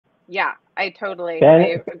Yeah, I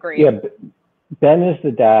agree. Yeah, Ben is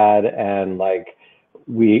the dad, and like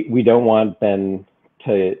we don't want Ben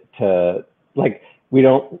to like we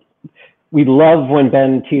don't we love when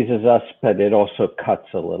Ben teases us, but it also cuts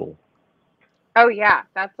a little. Oh yeah,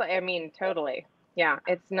 I mean, totally. Yeah,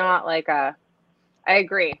 it's not like I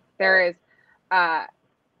agree. There is, uh,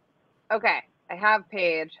 okay, I have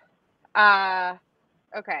Paige.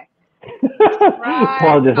 Okay. Try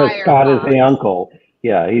Paul just says Scott is the Firefox uncle.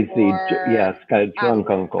 Yeah, he's or, Scott, drunk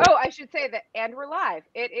uncle. oh, I should say that, and we're live.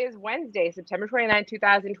 It is Wednesday, September 29,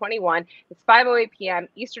 2021. It's 5:08 p.m.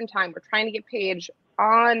 Eastern Time. We're trying to get Paige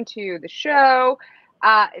onto the show.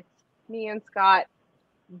 It's me and Scott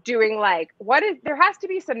doing there has to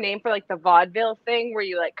be some name for like the vaudeville thing where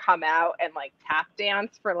you like come out and like tap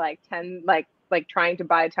dance for like 10 like trying to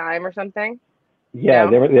buy time or something. Yeah,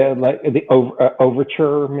 they were like the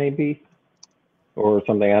overture maybe or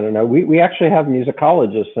something. I don't know. We actually have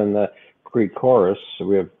musicologists in the Greek chorus. So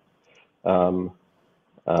we have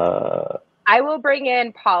I will bring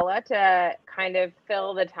in Paula to kind of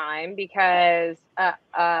fill the time because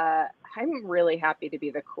I'm really happy to be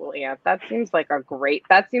the cool aunt. That seems like a great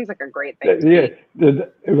thing.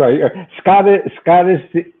 Right. Scott is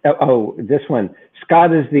the this one.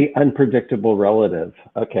 Scott is the unpredictable relative.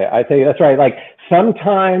 Okay, I think that's right. Like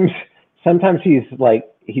sometimes he's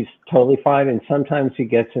totally fine, and sometimes he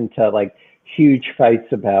gets into like huge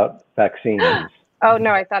fights about vaccines. Oh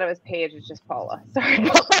no, I thought it was Paige. It's just Paula. Sorry,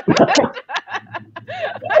 Paula.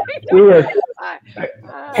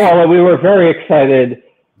 Paula, we were very excited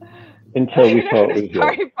until we saw it was you.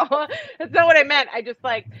 Sorry, Paula. That's not what I meant. I just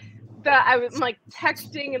I was like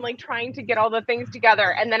texting and like trying to get all the things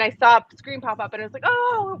together, and then I saw a screen pop up, and I was like,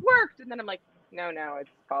 "Oh, it worked!" And then I'm like, "No,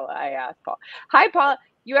 it's Paula." I asked Paula. Hi, Paula.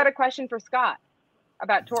 You had a question for Scott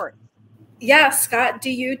about torts. Yeah, Scott, do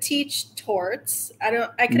you teach torts?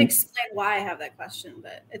 I could explain why I have that question,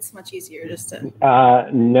 but it's much easier just to.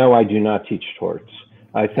 No, I do not teach torts.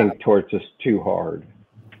 I think torts is too hard.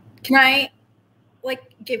 Can I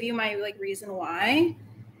give you my reason why?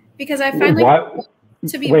 Because I find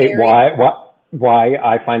to be why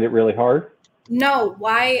I find it really hard? No,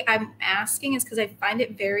 why I'm asking is because I find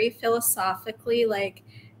it very philosophically like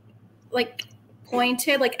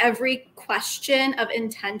pointed, like every question of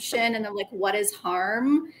intention and then like what is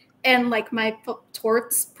harm, and like my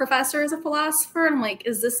torts professor is a philosopher, and I'm like,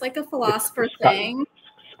 is this like a philosopher thing?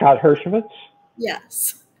 Scott Hershowitz?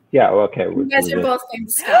 Yes. Yeah, okay. You guys are both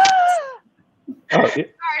named Scott.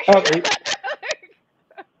 Yay!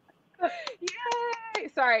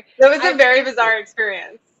 Sorry. That was a very bizarre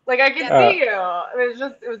experience. Like I could see you.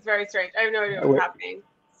 It was very strange. I have no idea what was happening.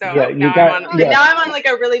 So now I'm on like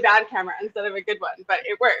a really bad camera instead of a good one, but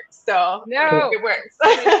it works. So it works.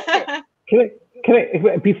 Can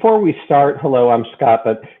I before we start? Hello, I'm Scott.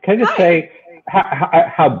 But can I just say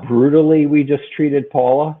how brutally we just treated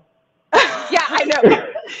Paula? Yeah, I know.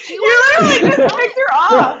 You literally just picked her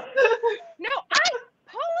off. No,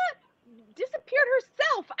 Paula disappeared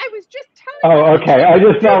herself. I was just telling her. Oh, okay. I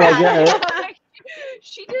just felt like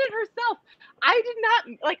she did it herself. I did not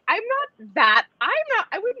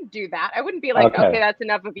I wouldn't do that. I wouldn't be like, okay, that's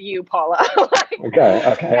enough of you, Paula. Okay.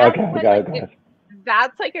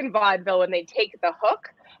 That's like in vaudeville when they take the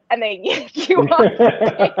hook and they yank you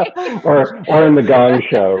off. or in the Gong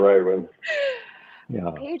Show, right?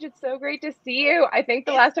 Paige, it's so great to see you. I think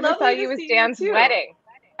the last time I saw you was Dan's wedding.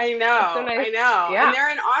 I know. So nice. I know. Yeah. And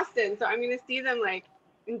they're in Austin, so I'm going to see them like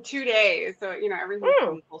in 2 days. So, everything's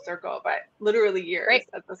come full circle, but literally years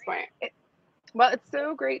at this point. Well, it's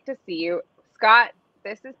so great to see you. Scott,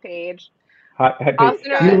 this is Paige. Hi, also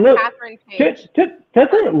known as Kathryn Paige.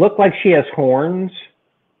 Doesn't it look like she has horns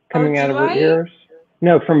coming out of her ears?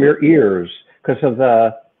 No, from your ears, because of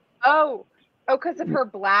the... Oh, because of her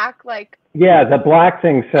black, like... Yeah, the black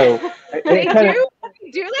thing, so... They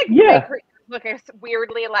do make her look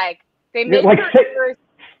weirdly like... They make like her ears...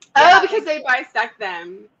 Oh, because they bisect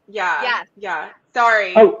them. Yeah. Yes. Yeah.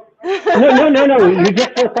 Sorry. Oh, no. You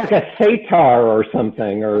just look like a satar or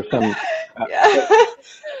something, or some...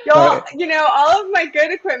 Y'all, all of my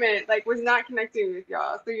good equipment was not connecting with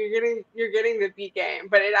y'all, so you're getting the B game,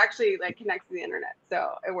 but it actually connects to the internet,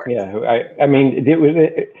 so it works. Yeah, I mean, it was.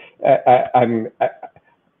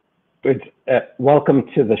 Welcome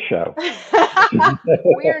to the show.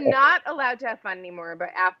 We are not allowed to have fun anymore, but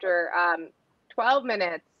after 12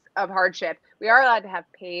 minutes of hardship, we are allowed to have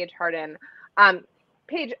Paige Harden.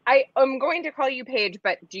 Paige, I am going to call you Paige,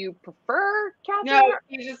 but do you prefer Kathryn? No,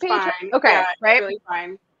 Paige is fine. Okay, yeah, right? Really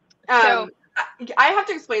fine. So I have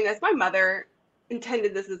to explain this. My mother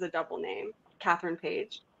intended this as a double name, Kathryn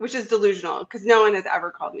Paige, which is delusional because no one has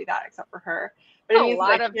ever called me that except for her.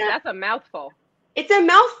 but it means that's a mouthful. It's a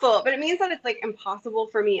mouthful, but it means that it's like impossible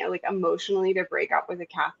for me like emotionally to break up with a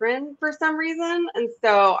Kathryn for some reason. And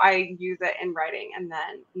so I use it in writing, and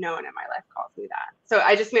then no one in my life calls me that. So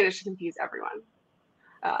I just managed to confuse everyone.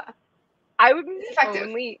 I would be the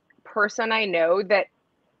only person I know that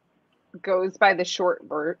goes by the short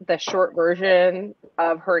version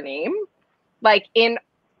of her name, like in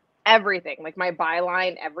everything, like my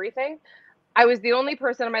byline, everything. I was the only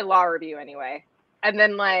person in my law review anyway. And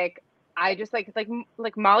then like I just like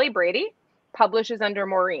Molly Brady publishes under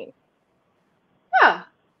Maureen. Yeah.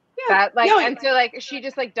 That like, and so like she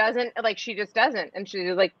just like doesn't, like she just doesn't, and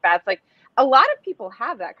she like, that's like a lot of people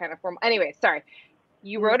have that kind of form. Anyway, sorry.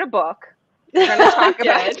 You wrote a book we're going to talk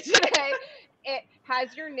about today. It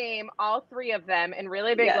has your name, all three of them, in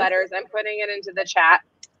really big letters. I'm putting it into the chat.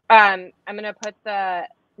 I'm going to put the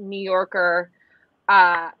New Yorker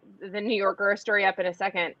story up in a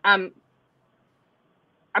second. I'm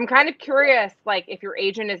kind of curious, like, if your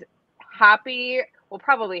agent is happy, well,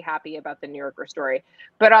 probably happy about the New Yorker story,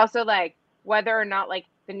 but also like whether or not like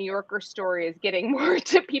the New Yorker story is getting more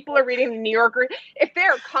to people are reading the New Yorker, if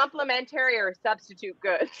they're complementary or substitute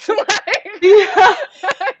goods.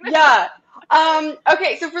 Yeah.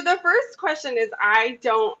 Okay, so for the first question is I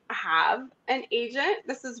don't have an agent.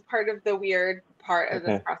 This is part of the weird part of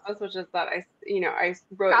this process, which is that I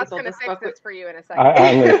wrote Scott's gonna fix this for you in a second.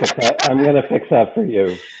 I'm gonna fix that for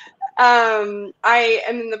you. I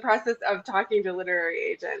am in the process of talking to literary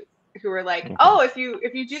agents who are like, oh, if you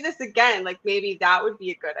do this again, like maybe that would be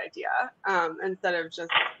a good idea, instead of just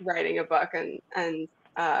writing a book and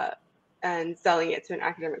selling it to an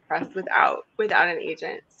academic press without an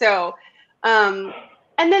agent. So, and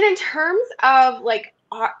then in terms of like,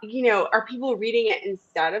 are people reading it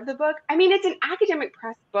instead of the book? I mean, it's an academic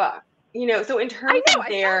press book, so in terms of I saw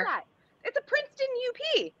that. It's a Princeton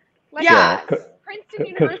UP. Like, Princeton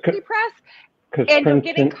University Press. And you're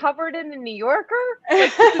getting covered in the New Yorker?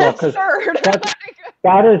 Like, this is absurd.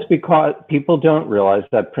 That is because people don't realize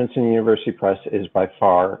that Princeton University Press is by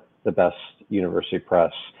far the best university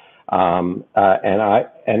press. And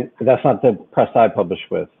that's not the press I publish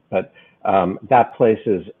with, but that place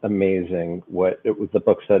is amazing. The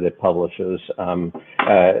books that it publishes.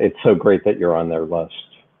 It's so great that you're on their list.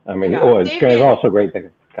 I mean, it's also great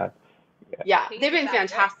that yeah, they've been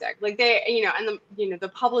fantastic. Like they, and the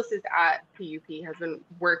publicist at the UP has been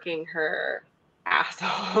working her ass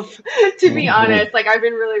off, to be honest. Like I've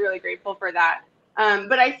been really, really grateful for that.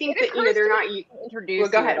 But I think that they're not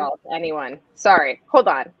introduced at all to anyone. Sorry, hold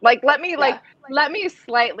on. Like let me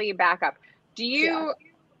slightly back up. Do you?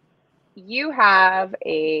 You are at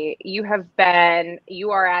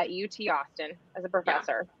UT Austin as a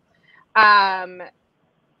professor. Yeah.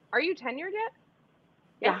 Are you tenured yet?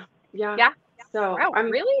 Yeah. So wow,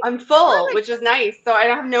 I'm full, which is nice. So I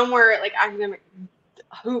have no more like academic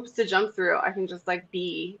hoops to jump through. I can just like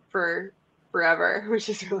be for forever, which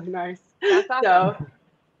is really nice. That's awesome. So,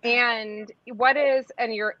 and what is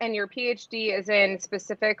your PhD is in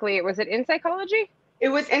specifically? Was it in psychology? It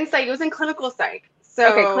was in psych. It was in clinical psych.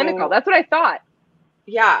 So okay, clinical. That's what I thought.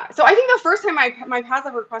 Yeah. So I think the first time my paths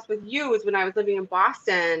ever crossed with you was when I was living in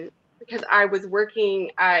Boston, because I was working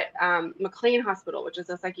at McLean Hospital, which is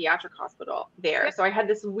a psychiatric hospital there. So I had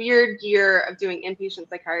this weird year of doing inpatient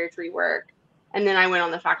psychiatry work. And then I went on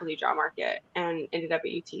the faculty job market and ended up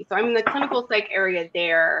at UT. So I'm in the clinical psych area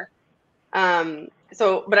there.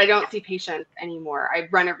 But I don't see patients anymore. I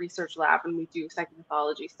run a research lab and we do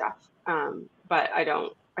psychopathology stuff. But I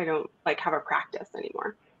don't like have a practice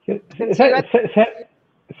anymore.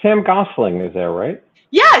 Sam Gosling is there, right?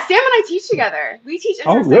 Yeah, Sam and I teach together. We teach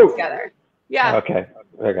intersect together. Yeah. Okay,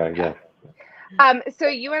 yeah. So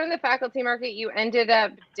you went on the faculty market. You ended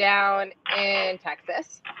up down in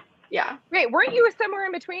Texas. Yeah. Wait, weren't you somewhere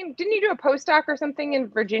in between? Didn't you do a postdoc or something in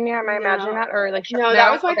Virginia? Am I imagining that? Or like no,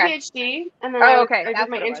 that was my PhD. And then I did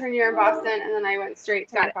my intern year in Boston, and then I went straight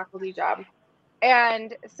to my faculty job.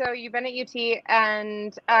 And so you've been at UT,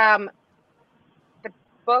 and the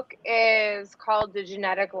book is called The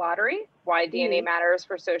Genetic Lottery: Why DNA Matters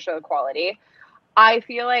for Social Equality. I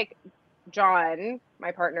feel like John,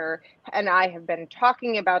 my partner, and I have been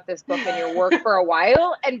talking about this book and your work for a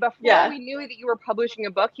while. And before we knew that you were publishing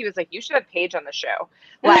a book, he was like, you should have Paige on the show.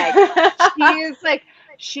 Like,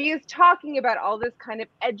 she is talking about all this kind of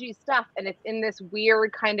edgy stuff. And it's in this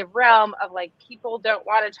weird kind of realm of like, people don't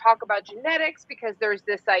want to talk about genetics because there's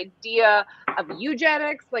this idea of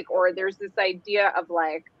eugenics, like, or there's this idea of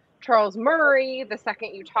like Charles Murray, the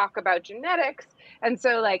second you talk about genetics. And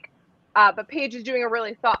so like, but Paige is doing a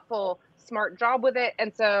really thoughtful, smart job with it.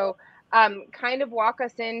 And so kind of walk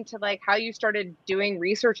us into like how you started doing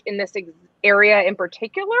research in this area in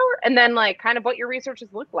particular, and then like kind of what your research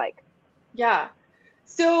has looked like. Yeah.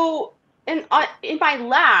 So in my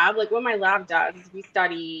lab, like what my lab does is we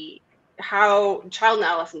study how child and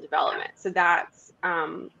adolescent development. So that's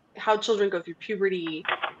how children go through puberty,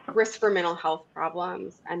 risk for mental health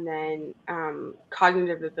problems, and then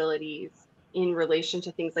cognitive abilities in relation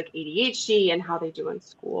to things like ADHD and how they do in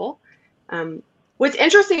school. What's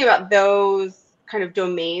interesting about those kind of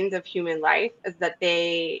domains of human life is that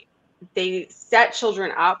they set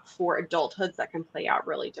children up for adulthoods that can play out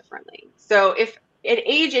really differently. So if at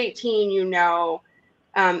age 18,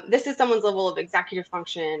 this is someone's level of executive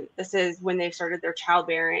function. This is when they've started their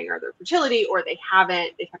childbearing or their fertility, or they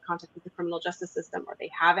haven't. They've had contact with the criminal justice system, or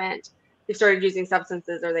they haven't. They've started using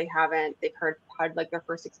substances, or they haven't. They've had like their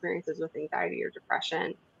first experiences with anxiety or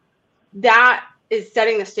depression. That is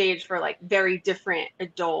setting the stage for like very different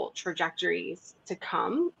adult trajectories to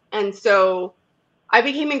come. And so I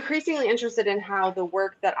became increasingly interested in how the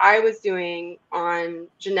work that I was doing on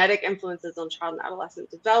genetic influences on child and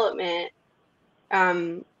adolescent development,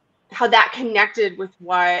 how that connected with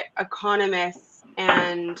what economists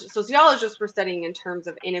and sociologists were studying in terms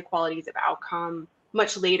of inequalities of outcome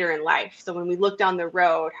much later in life. So when we look down the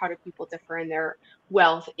road, how do people differ in their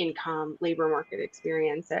wealth, income, labor market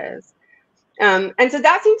experiences? And so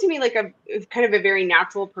that seemed to me like a kind of a very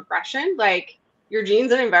natural progression. Like your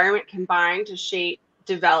genes and environment combine to shape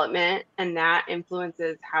development, and that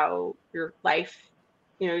influences how your life,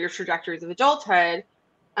 your trajectories of adulthood.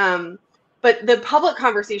 But the public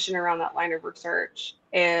conversation around that line of research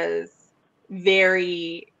is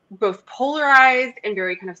very both polarized and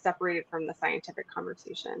very kind of separated from the scientific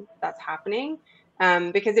conversation that's happening.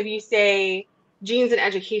 Because if you say genes and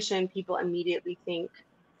education, people immediately think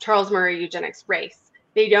Charles Murray eugenics, race.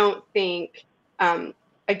 They don't think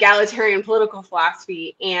egalitarian political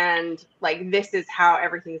philosophy and like this is how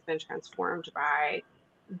everything's been transformed by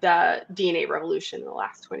the DNA revolution in the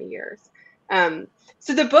last 20 years.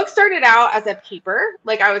 So the book started out as a paper.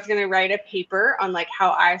 Like I was going to write a paper on like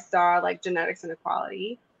how I saw like genetics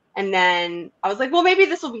inequality. And then I was like, well, maybe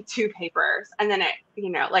this will be 2 papers. And then it,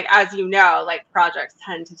 like, as like projects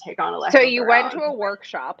tend to take on a life. So you went to a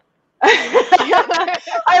workshop.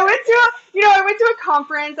 I went to a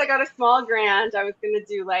conference. I got a small grant. I was going to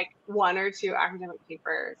do like 1 or 2 academic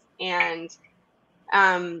papers. And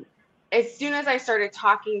as soon as I started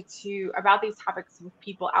talking about these topics with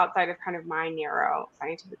people outside of kind of my narrow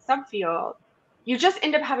scientific subfield, you just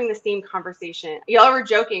end up having the same conversation. Y'all were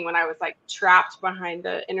joking when I was like trapped behind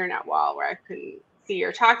the internet wall where I couldn't see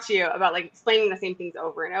or talk to you about like explaining the same things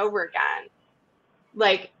over and over again.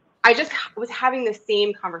 Like I just was having the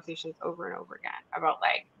same conversations over and over again about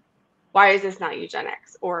like, why is this not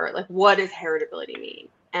eugenics? Or like, what does heritability mean?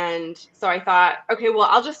 And so I thought, okay, well,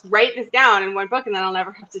 I'll just write this down in one book and then I'll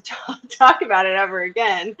never have to talk about it ever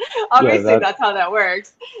again. Obviously, that's how that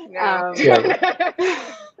works. No.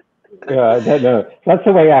 No, that's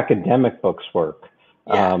the way academic books work.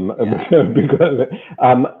 Because,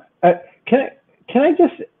 can I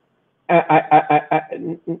just,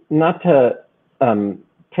 not to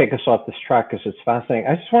take us off this track because it's fascinating.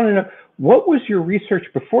 I just want to know, what was your research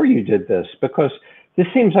before you did this? Because this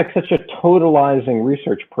seems like such a totalizing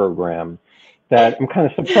research program that I'm kind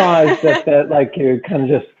of surprised that like you kind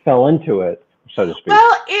of just fell into it, so to speak.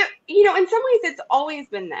 Well, in some ways it's always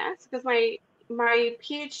been this, because my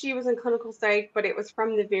PhD was in clinical psych, but it was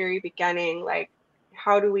from the very beginning, like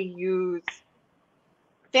how do we use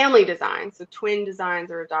family design, so twin designs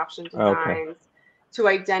or adoption designs, to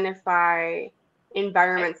identify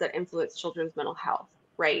environments that influence children's mental health,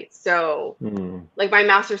 right? So like my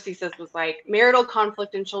master's thesis was like marital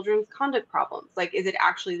conflict in children's conduct problems. Like, is it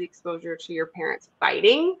actually the exposure to your parents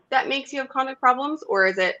fighting that makes you have conduct problems? Or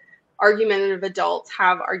is it argumentative adults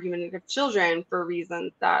have argumentative children for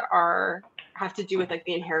reasons that have to do with like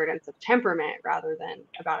the inheritance of temperament rather than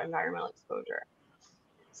about environmental exposure?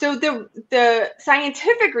 So the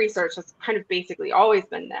scientific research has kind of basically always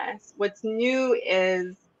been this. What's new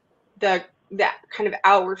is that kind of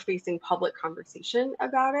outward-facing public conversation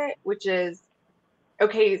about it, which is,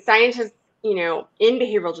 okay, scientists, in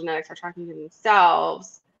behavioral genetics are talking to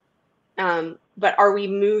themselves, but are we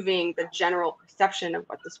moving the general perception of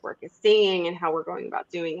what this work is saying and how we're going about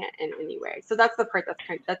doing it in any way? So that's the part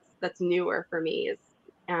that's newer for me, is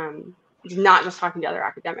not just talking to other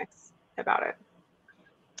academics about it.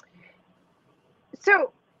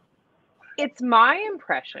 So it's my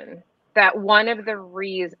impression that one of the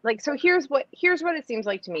reasons, like, so here's what it seems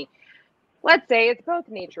like to me. Let's say it's both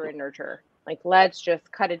nature and nurture. Like, let's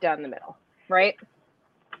just cut it down the middle, right?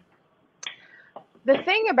 the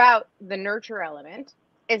thing about the nurture element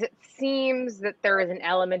is it seems that there is an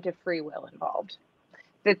element of free will involved.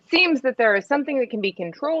 It seems that there is something that can be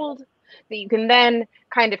controlled, that you can then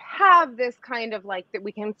kind of have this kind of like that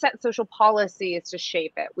we can set social policies to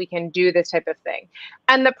shape it. We can do this type of thing.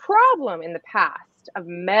 And the problem in the past of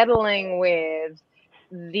meddling with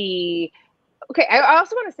the, okay, I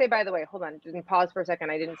also want to say, by the way, hold on, just pause for a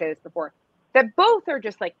second. I didn't say this before, that both are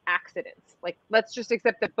just like accidents. Like, let's just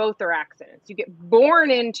accept that both are accidents. You get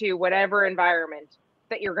born into whatever environment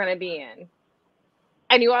that you're going to be in.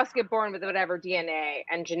 And you also get born with whatever DNA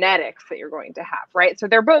and genetics that you're going to have, right? So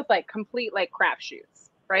they're both like complete like crapshoots,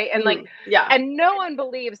 right? And like, and no one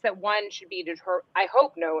believes that one should be determined. I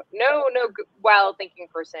hope no well-thinking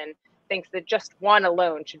person thinks that just one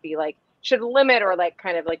alone should be like, should limit or like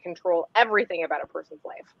kind of like control everything about a person's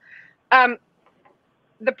life.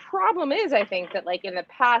 The problem is, I think that like in the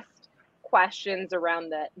past questions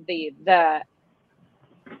around the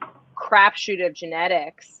crapshoot of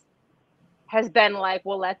genetics has been like,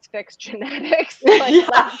 well, let's fix genetics. Like,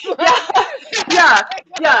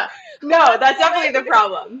 No, that's definitely the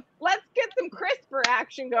problem. Let's get some CRISPR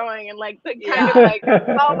action going and like kind of like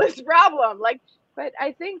solve this problem. Like, but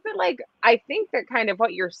I think that kind of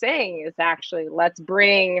what you're saying is actually let's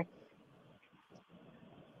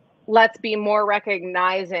be more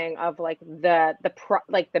recognizing of like the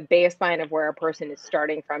baseline of where a person is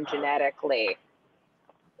starting from genetically,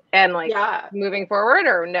 and like moving forward,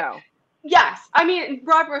 or no? Yes, I mean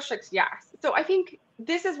broad brushstrokes, yes. So I think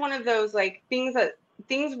this is one of those like things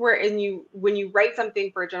where when you write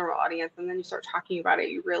something for a general audience and then you start talking about it,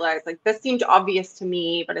 you realize like this seemed obvious to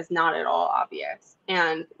me, but it's not at all obvious.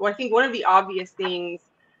 And I think one of the obvious things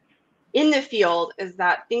in the field is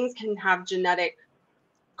that things can have genetic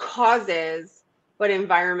causes but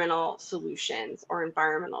environmental solutions or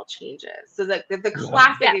environmental changes. So the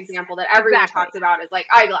classic example that everyone talks about is like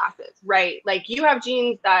eyeglasses, right? Like you have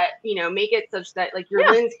genes that, make it such that like your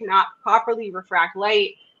lens cannot properly refract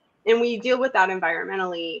light. And we deal with that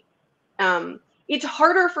environmentally. It's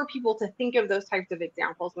harder for people to think of those types of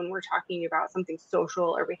examples when we're talking about something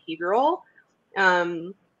social or behavioral.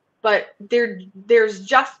 But they're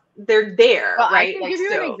there, well, right? I can give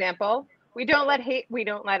you an example. We don't let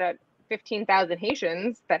 15,000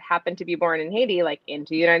 Haitians that happen to be born in Haiti, like into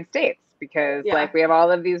the United States, because like we have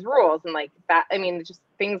all of these rules and like that. I mean, just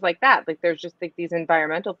things like that. Like there's just like these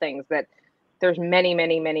environmental things that there's many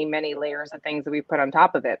layers of things that we put on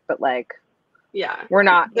top of it. But like, we're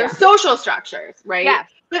not. There's social structures, right? Yes.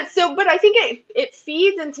 But I think it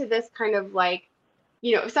feeds into this kind of like,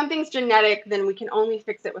 if something's genetic, then we can only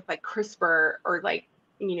fix it with like CRISPR or like,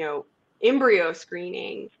 embryo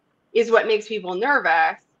screening is what makes people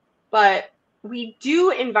nervous. But we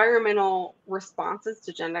do environmental responses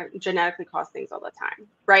to genetically caused things all the time,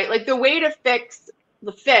 right? Like the way to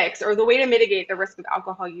or the way to mitigate the risk of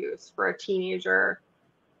alcohol use for a teenager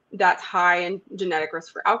that's high in genetic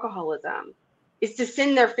risk for alcoholism is to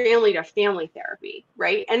send their family to family therapy,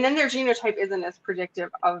 right? And then their genotype isn't as predictive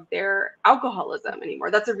of their alcoholism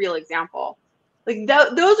anymore. That's a real example. Like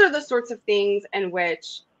those are the sorts of things in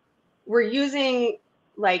which we're using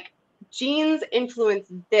like genes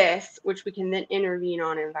influence this, which we can then intervene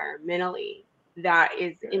on environmentally. That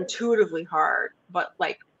is intuitively hard, but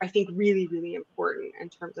like I think really, really important in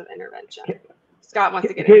terms of intervention. Scott wants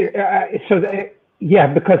to get in here.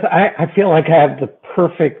 Because I feel like I have the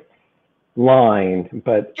perfect line,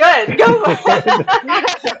 but good, go.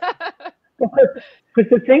 Because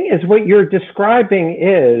the thing is, what you're describing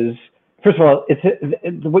is, first of all,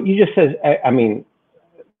 it's what you just said. I mean,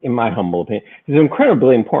 in my humble opinion, is an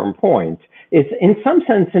incredibly important point. It's in some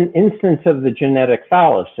sense an instance of the genetic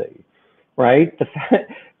fallacy, right?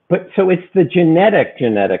 But so it's the genetic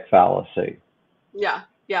fallacy. Yeah.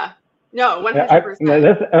 No,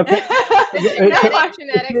 100%. Okay.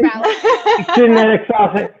 Genetic fallacy. Genetic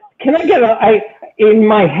fallacy. Can I get in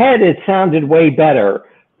my head, it sounded way better.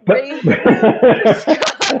 But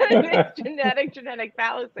genetic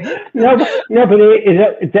fallacy. No, but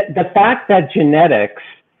the fact that genetics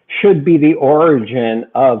should be the origin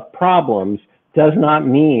of problems does not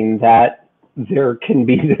mean that there can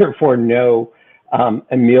be therefore no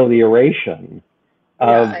amelioration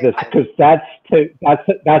of this, because that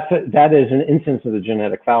is an instance of the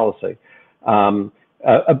genetic fallacy. But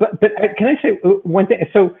can I say one thing?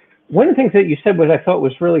 So one of the things that you said I thought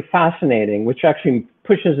was really fascinating, which actually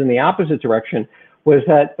pushes in the opposite direction, was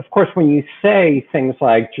that, of course, when you say things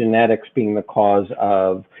like genetics being the cause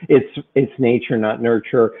of it's nature, not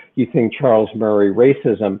nurture, you think Charles Murray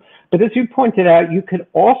racism. But as you pointed out, you could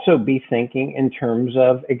also be thinking in terms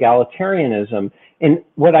of egalitarianism. And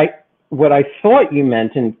what I what I thought you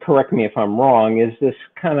meant, and correct me if I'm wrong, is this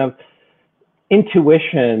kind of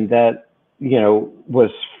intuition that, you know,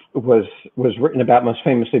 was written about most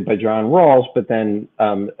famously by John Rawls, but then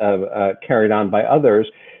carried on by others.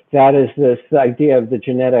 That is this idea of the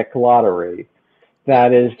genetic lottery.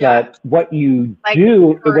 That is that what you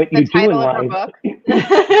do, what you do in life.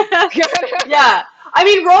 Yeah, I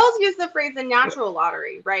mean, Rawls used the phrase "the natural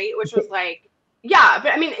lottery," right? Which was like, yeah,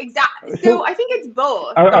 but I mean, exactly. So I think it's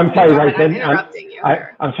both. I'm sorry, right? I'm interrupting you.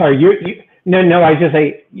 I'm sorry. No. I just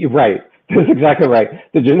say you're right. That's exactly right.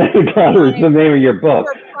 The genetic lottery is the name of your book.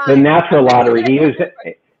 The natural lottery. He used it,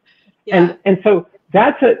 and so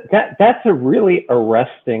that's a really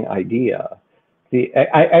arresting idea.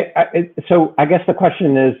 So I guess the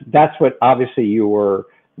question is, that's what obviously you were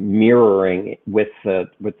mirroring with the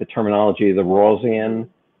terminology of the Rawlsian.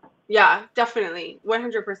 Yeah, definitely,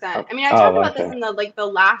 100%. I mean, I talked about this in the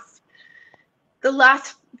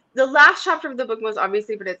last chapter of the book most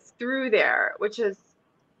obviously, but it's through there, which is,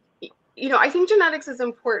 you know, I think genetics is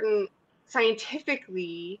important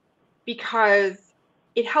scientifically because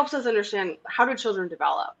it helps us understand how do children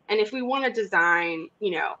develop. And if we want to design,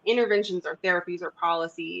 you know, interventions or therapies or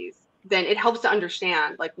policies, then it helps to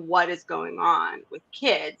understand like what is going on with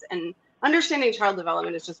kids. And understanding child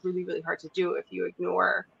development is just really, really hard to do if you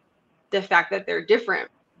ignore the fact that they're different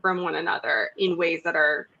from one another in ways that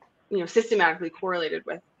are, you know, systematically correlated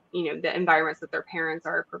with, you know, the environments that their parents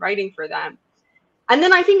are providing for them. And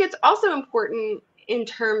then I think it's also important in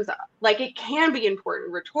terms of, like, it can be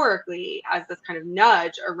important rhetorically as this kind of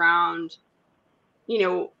nudge around, you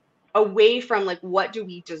know, away from like, what do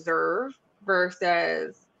we deserve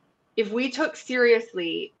versus if we took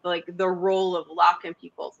seriously like the role of luck in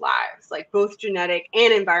people's lives, like both genetic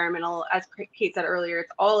and environmental, as Kate said earlier,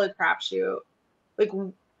 it's all a crapshoot. Like,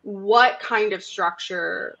 what kind of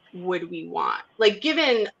structure would we want? Like,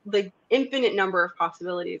 given the infinite number of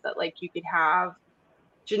possibilities that like you could have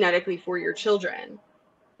genetically for your children,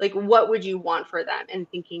 like what would you want for them, and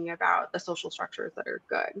thinking about the social structures that are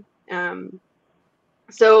good.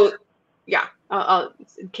 So yeah,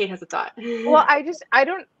 Kate has a thought. Well, I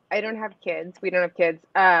don't have kids. We don't have kids.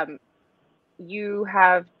 You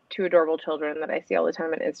have two adorable children that I see all the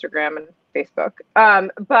time on Instagram and Facebook.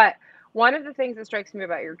 But one of the things that strikes me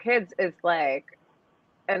about your kids is like,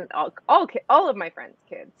 and all of my friends'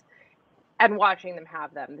 kids, and watching them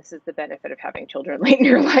have them, this is the benefit of having children late in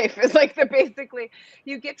your life, is like basically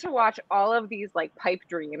you get to watch all of these like pipe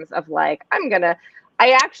dreams of like,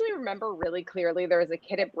 I actually remember really clearly there was a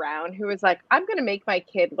kid at Brown who was like, I'm gonna make my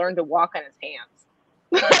kid learn to walk on his hands.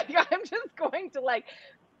 Like, I'm just going to like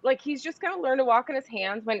he's just gonna learn to walk on his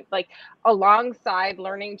hands when like alongside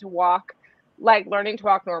learning to walk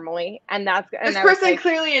normally. And this person like,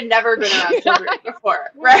 clearly had never been around children before,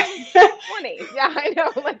 right? 20. Yeah, I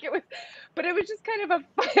know. Like it was just kind of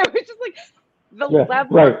it was just like the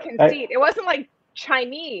level of conceit. It wasn't like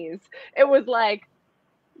Chinese. It was like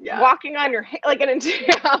walking on your hand, like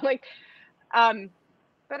like,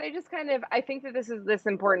 but I just I think that this is this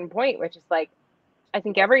important point, which is like, I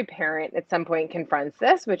think every parent at some point confronts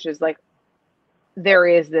this, which is like, there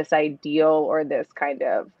is this ideal or this kind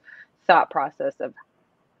of thought process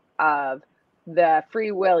of the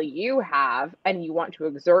free will you have and you want to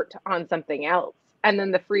exert on something else, and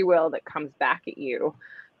then the free will that comes back at you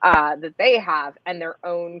that they have, and their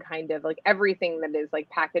own kind of like everything that is like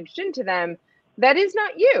packaged into them that is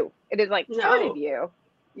not you. It is like part of you,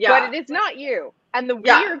 but it is not you, and the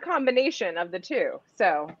weird combination of the two.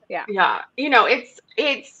 So yeah, you know,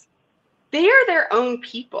 it's they are their own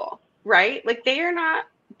people, right? Like they are not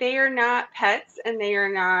pets, and they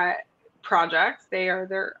are not projects. They are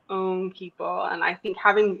their own people. And I think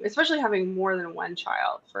especially having more than one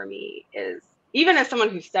child for me is, even as someone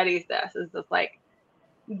who studies this, is this like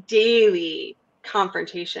daily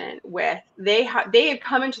confrontation with they have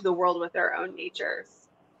come into the world with their own natures,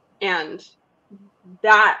 and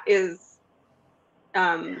that is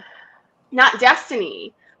not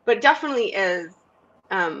destiny, but definitely is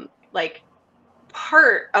like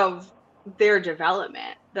part of their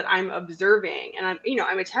development that I'm observing, and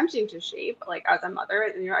I'm attempting to shape, like as a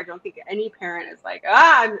mother. You know, I don't think any parent is like,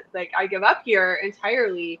 I'm like, I give up here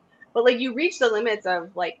entirely, but like you reach the limits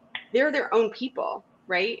of like, they're their own people,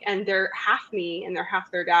 right? And they're half me and they're half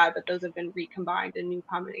their dad, but those have been recombined in new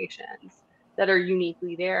combinations that are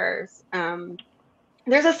uniquely theirs.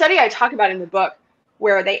 There's a study I talk about in the book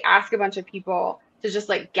where they ask a bunch of people to just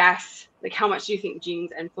like guess, like, how much do you think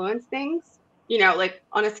genes influence things? You know, like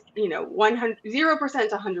on a, 0%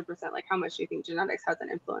 to 100%, like how much do you think genetics has an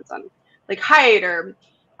influence on like height or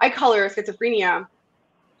eye color or schizophrenia?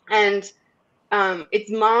 And it's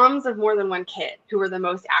moms of more than one kid who are the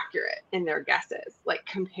most accurate in their guesses, like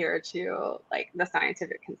compared to like the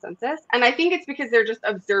scientific consensus. And I think it's because they're just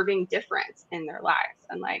observing difference in their lives,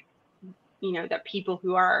 and like, you know, that people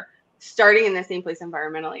who are starting in the same place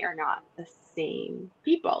environmentally are not the same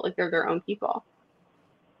people, like they're their own people.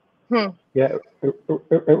 Yeah,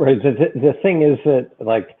 right. The thing is that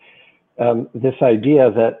like this idea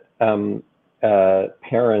that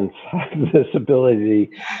parents have this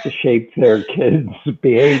ability to shape their kids'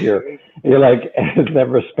 behavior. You're like, has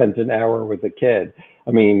never spent an hour with a kid.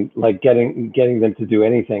 I mean, like getting them to do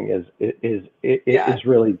anything is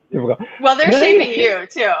really difficult. Well, they're shaping you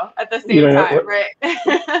too at the same time, right?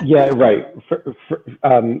 Yeah, right.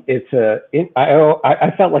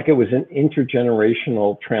 I felt like it was an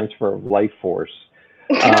intergenerational transfer of life force.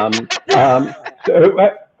 I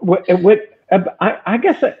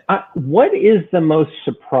guess, what is the most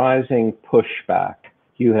surprising pushback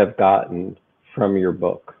you have gotten from your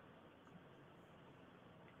book?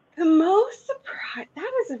 The most surprised,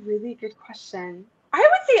 that is a really good question. I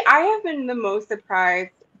would say I have been the most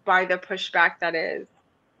surprised by the pushback that is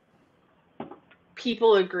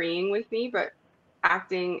people agreeing with me, but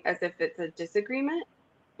acting as if it's a disagreement.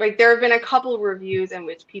 Like there have been a couple reviews in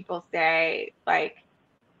which people say like,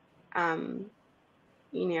 you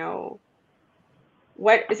know,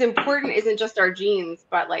 what is important isn't just our genes,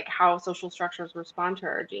 but like how social structures respond to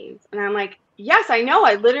our genes. And I'm like, yes, I know.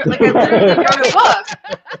 I literally wrote a book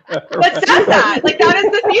that says that. Like that is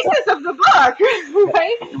the thesis of the book,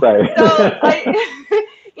 right? Right. So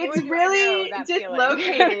it's really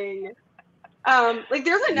dislocating. Like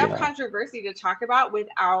there's enough controversy to talk about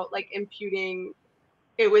without like imputing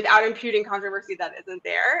controversy that isn't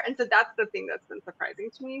there. And so that's the thing that's been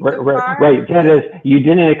surprising to me. Right. That is, you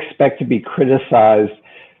didn't expect to be criticized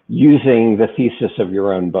using the thesis of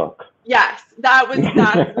your own book. Yes, that's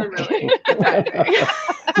the really surprising.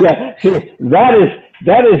 Yeah,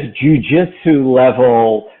 that is jujitsu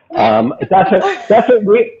level. That's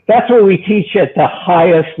what we teach at the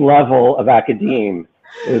highest level of academia,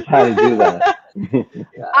 is how to do that.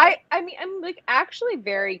 I mean, I'm like actually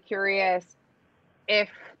very curious if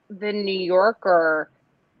the New Yorker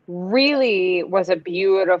really was a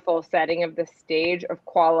beautiful setting of the stage of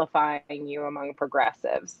qualifying you among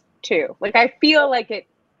progressives too. Like I feel like it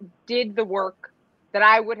did the work that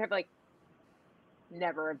I would have like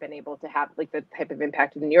never have been able to have like the type of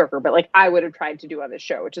impact of the New Yorker, but like I would have tried to do on this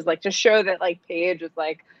show, which is like to show that like Paige is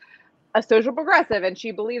like a social progressive and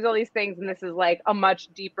she believes all these things, and this is like a much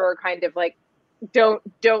deeper kind of like don't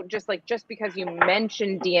just like just because you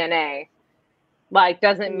mention DNA like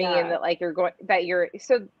doesn't mean that like you're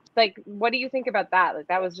so like what do you think about that? Like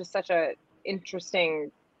that was just such a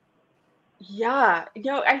interesting. Yeah,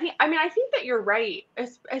 I think that you're right,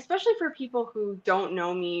 especially for people who don't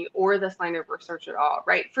know me or this line of research at all,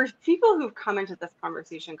 right? For people who've come into this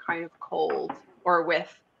conversation kind of cold or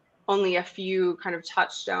with only a few kind of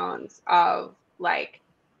touchstones of like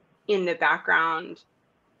in the background,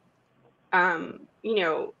 you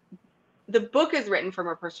know, the book is written from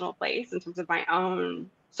a personal place in terms of my own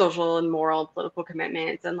social and moral political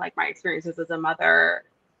commitments and like my experiences as a mother.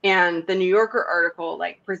 And the New Yorker article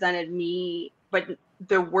like presented me, but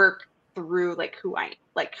the work through like who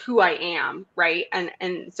I am, right?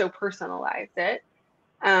 And so personalized it.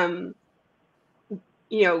 You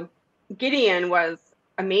know, Gideon was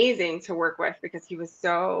amazing to work with because he was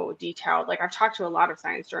so detailed. Like I've talked to a lot of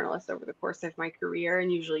science journalists over the course of my career,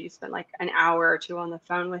 and usually you spend like an hour or two on the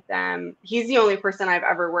phone with them. He's the only person I've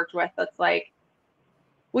ever worked with that's like,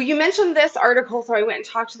 well, you mentioned this article, so I went and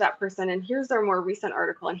talked to that person, and here's their more recent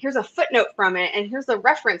article, and here's a footnote from it, and here's a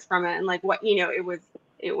reference from it, and like what, you know, it was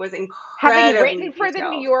incredibly Having written for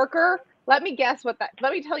detailed. the New Yorker, let me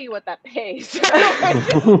tell you what that pays.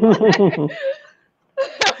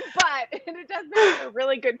 But it does make a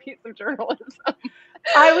really good piece of journalism.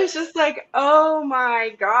 I was just like, oh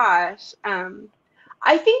my gosh.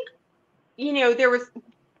 I think, you know, there was,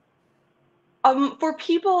 for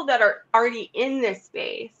people that are already in this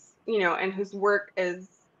space, you know, and whose work is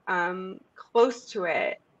close to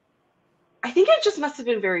it, I think it just must have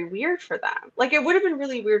been very weird for them. Like it would have been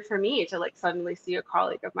really weird for me to like suddenly see a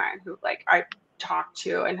colleague of mine who like I talked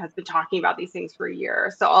to and has been talking about these things for a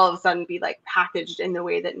year, so all of a sudden be like packaged in the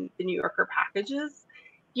way that the New Yorker packages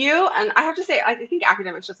you. And I have to say, I think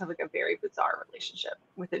academics just have like a very bizarre relationship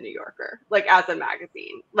with the New Yorker, like as a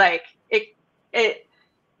magazine. Like it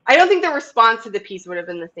I don't think the response to the piece would have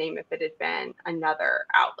been the same if it had been another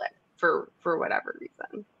outlet for whatever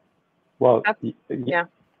reason. Well, yeah,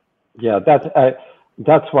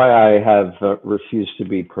 that's why I have refused to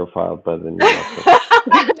be profiled by the New Yorker.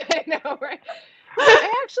 I know, right?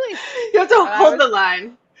 I actually, you have to hold the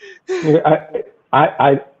line.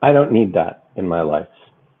 I don't need that in my life.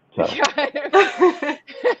 So.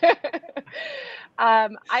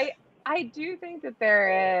 I do think that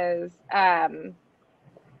there is.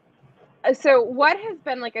 So what has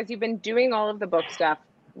been like, as you've been doing all of the book stuff,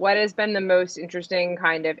 what has been the most interesting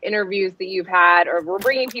kind of interviews that you've had, or we're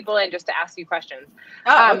bringing people in just to ask you questions?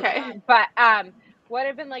 Oh, okay. But what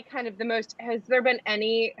have been like kind of the most, have there been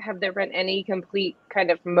any complete kind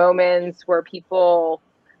of moments where people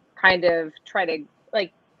kind of try to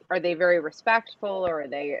like, are they very respectful, or are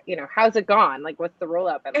they, how's it gone? Like, what's the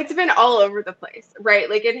rollout been like? It's been all over the place, right?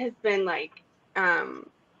 Like, it has been like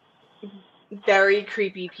very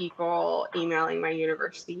creepy people emailing my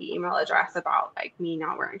university email address about like me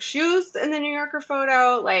not wearing shoes in the New Yorker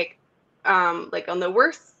photo, like on the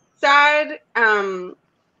worst side,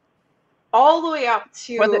 all the way up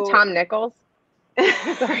to, was it Tom Nichols?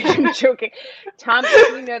 Sorry, I'm joking. Tom,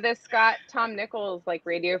 if you know this, Scott, Tom Nichols, like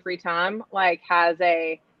Radio Free Tom, like has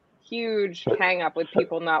a huge hang up with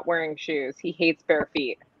people not wearing shoes. He hates bare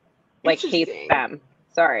feet, like hates them.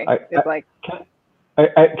 Sorry, it's like.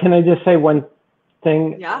 Can I just say one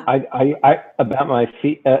thing? Yeah. I about my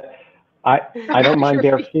feet. I don't mind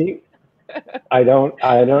bare feet. I don't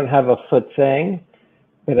have a foot thing,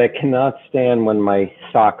 but I cannot stand when my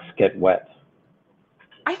socks get wet.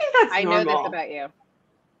 I think that's normal. I know this about you.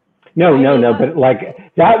 No, but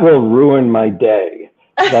like that will ruin my day.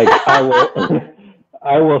 Like I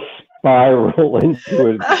will spiral into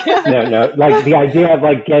it. No, like the idea of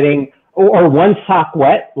like getting or one sock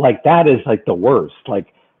wet, like that is like the worst.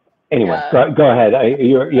 Like anyway, go ahead.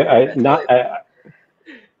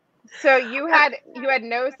 So you had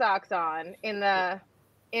no socks on in the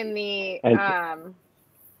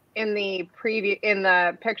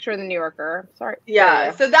picture in the New Yorker. Sorry.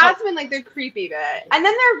 Yeah. So that's been like the creepy bit. And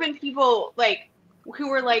then there have been people like who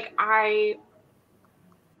were like, that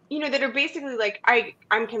are basically like,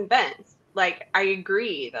 I'm convinced, like, I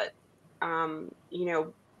agree that,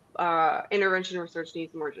 intervention research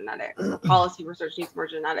needs more genetics, policy research needs more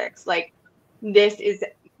genetics. Like, these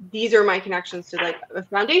are my connections to like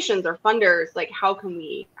foundations or funders. Like, how can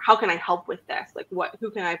I help with this? Like,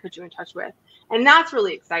 who can I put you in touch with? And that's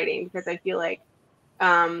really exciting because I feel like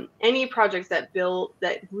any projects that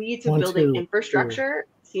lead to building infrastructure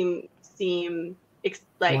seem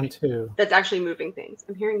like that's actually moving things.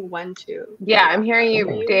 I'm hearing 1, 2. Yeah, I'm hearing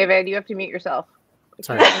you, David. You have to mute yourself.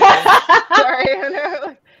 Sorry. Sorry.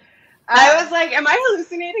 I was like, am I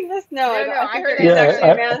hallucinating this? No, I heard it's actually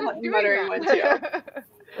a man muttering 1, 2.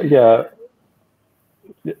 Yeah.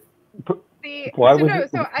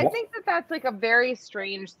 So I think that's like a very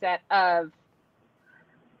strange set of,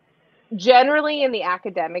 generally in the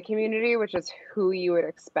academic community, which is who you would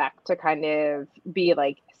expect to kind of be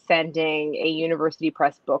like sending a university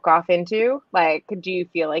press book off into. Like, do you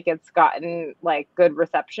feel like it's gotten like good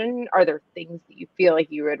reception? Are there things that you feel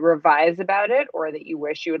like you would revise about it, or that you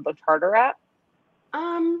wish you had looked harder at?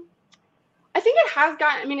 I think it has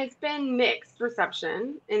gotten, it's been mixed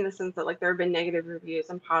reception in the sense that like there have been negative reviews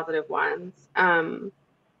and positive ones. Aaron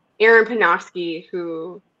Panofsky,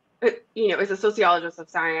 who, is a sociologist of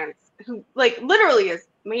science, who like literally has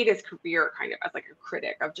made his career kind of as like a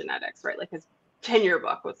critic of genetics, right? Like his tenure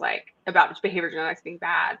book was like about behavior genetics being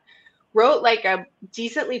bad, wrote like a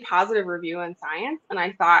decently positive review in Science. And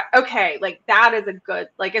I thought, okay, like that is a good,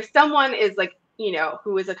 like if someone is like,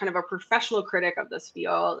 who is a kind of a professional critic of this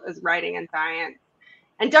field, is writing in Science,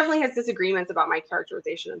 and definitely has disagreements about my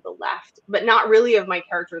characterization of the left, but not really of my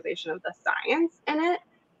characterization of the science in it.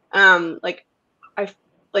 I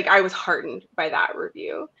was heartened by that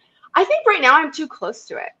review. I think right now I'm too close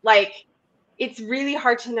to it. Like, it's really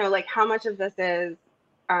hard to know like how much of this is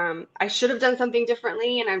I should have done something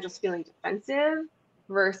differently and I'm just feeling defensive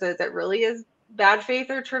versus it really is bad faith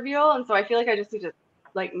or trivial. And so I feel like I just need to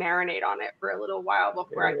like marinate on it for a little while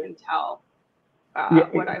before I can tell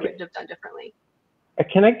what I would have done differently.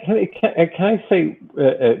 Can I say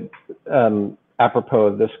apropos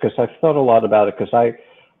of this, because I've thought a lot about it, because I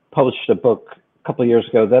published a book a couple of years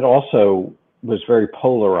ago that also was very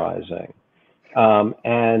polarizing.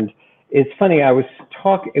 And it's funny, I was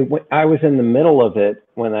in the middle of it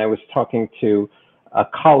when I was talking to a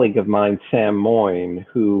colleague of mine, Sam Moyne,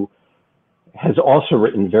 who has also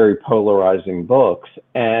written very polarizing books.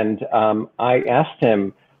 And I asked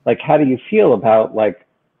him, like, how do you feel about do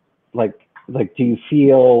you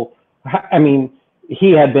feel,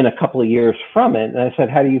 he had been a couple of years from it. And I said,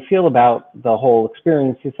 how do you feel about the whole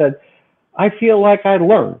experience? He said, I feel like I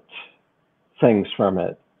learned things from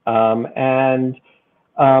it. And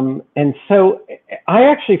so I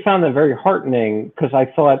actually found that very heartening, because I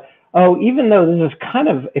thought, oh, even though this is kind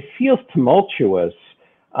of, it feels tumultuous,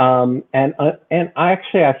 and I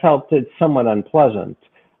felt it somewhat unpleasant,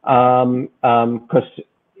 because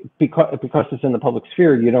it's in the public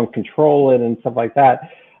sphere, you don't control it and stuff like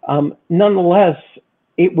that. Nonetheless,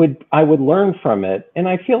 I would learn from it, and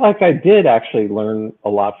I feel like I did actually learn a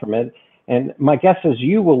lot from it. And my guess is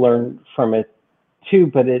you will learn from it too.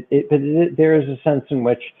 But there is a sense in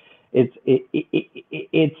which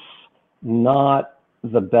it's not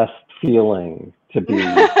the best feeling to be.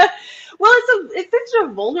 Well, it's such a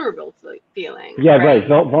vulnerable feeling. Yeah, right.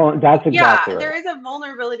 That's exactly right. Yeah, there is a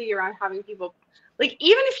vulnerability around having people, like,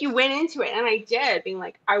 even if you went into it, and I did, being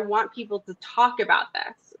like, I want people to talk about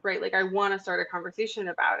this, right? Like, I want to start a conversation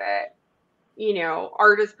about it. You know,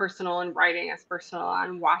 art is personal and writing is personal,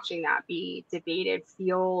 and watching that be debated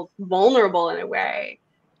feels vulnerable in a way.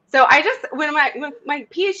 So I just, when my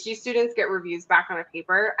PhD students get reviews back on a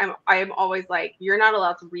paper, I'm always like, you're not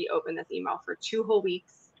allowed to reopen this email for 2 whole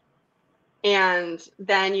weeks. And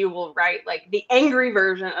then you will write like the angry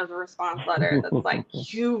version of the response letter that's like,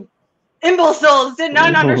 you imbeciles did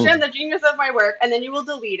not understand the genius of my work. And then you will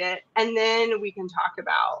delete it. And then we can talk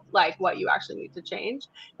about like what you actually need to change.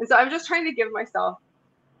 And so I'm just trying to give myself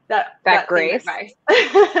that grace. Advice.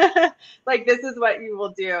 Like, this is what you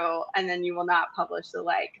will do. And then you will not publish the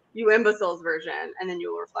like, you imbeciles version. And then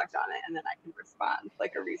you will reflect on it. And then I can respond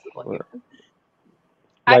like a reasonable human.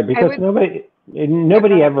 Right, because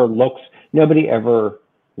nobody ever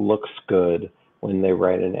looks good when they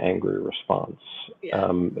write an angry response.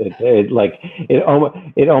 Yeah. It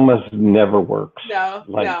almost never works.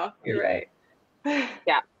 No, you're right.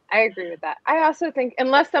 Yeah, I agree with that. I also think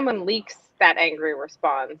unless someone leaks that angry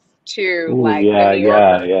response to the New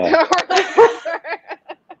Yorker,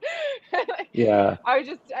 yeah. I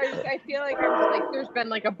feel like there's been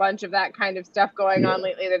like a bunch of that kind of stuff going on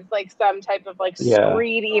lately. That's like some type of like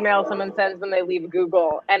screed email someone sends when they leave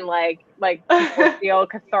Google, and like people feel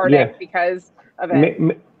cathartic because of it.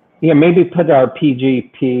 Maybe put our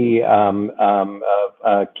PGP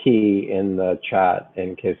key in the chat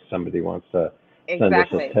in case somebody wants to send us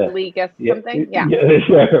a tip. Leak us something. Yeah,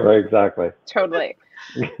 right, exactly. Totally.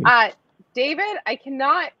 David, I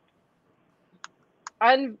cannot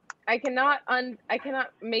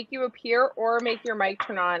make you appear or make your mic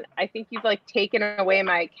turn on. I think you've like taken away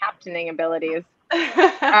my captaining abilities.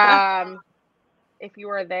 If you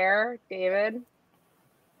are there, David,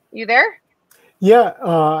 you there? Yeah,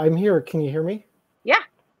 I'm here. Can you hear me? Yeah.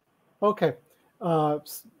 Okay.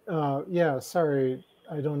 Yeah, sorry.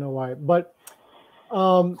 I don't know why, but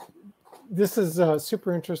this is a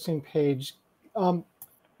super interesting page.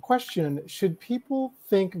 Question, should people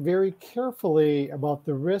think very carefully about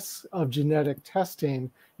the risks of genetic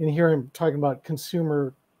testing? And here I'm talking about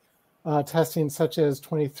consumer testing such as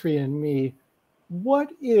 23andMe.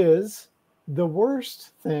 What is the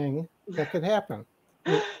worst thing that could happen?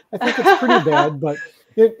 I think it's pretty bad, but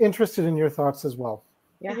interested in your thoughts as well.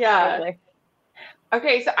 Yeah. Totally.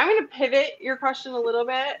 Okay, so I'm going to pivot your question a little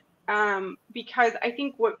bit because I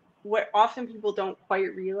think what often people don't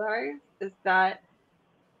quite realize is that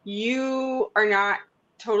you are not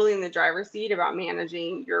totally in the driver's seat about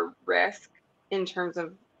managing your risk in terms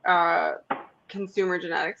of consumer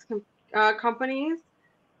genetics companies,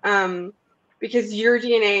 because your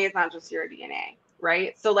DNA is not just your DNA,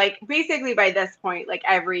 right? So like basically by this point, like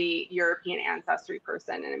every European ancestry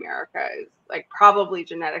person in America is like probably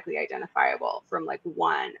genetically identifiable from like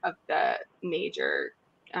one of the major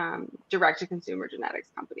direct-to-consumer genetics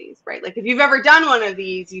companies, right? Like if you've ever done one of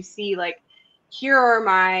these, you see like, here are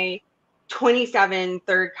my 27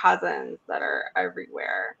 third cousins that are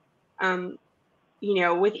everywhere. You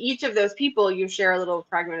know, with each of those people, you share a little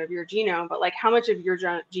fragment of your genome, but like how much of your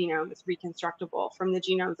genome is reconstructible from the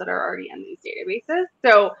genomes that are already in these databases?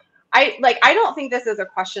 So I don't think this is a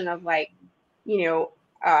question of like, you know,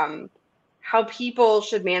 how people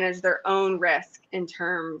should manage their own risk in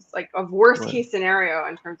terms like of worst case scenario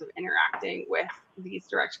in terms of interacting with these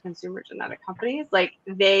direct consumer genetic companies. Like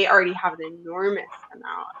they already have an enormous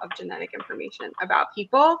amount of genetic information about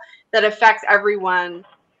people that affects everyone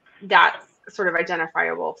that's sort of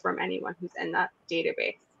identifiable from anyone who's in that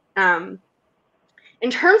database. In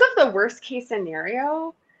terms of the worst case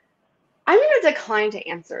scenario, I'm going to decline to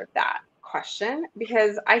answer that question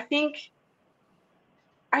because I think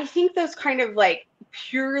those kind of like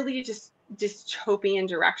purely just dystopian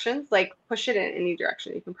directions, like push it in any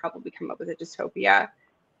direction, you can probably come up with a dystopia.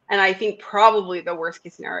 And I think probably the worst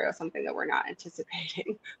case scenario is something that we're not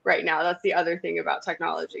anticipating right now. That's the other thing about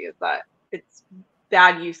technology is that it's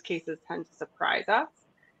bad use cases tend to surprise us.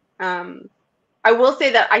 I will say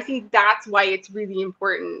that I think that's why it's really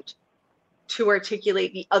important to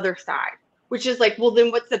articulate the other side, which is like, well,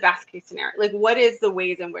 then what's the best case scenario? Like, what is the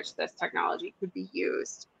ways in which this technology could be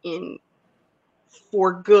used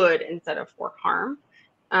for good instead of for harm?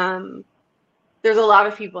 There's a lot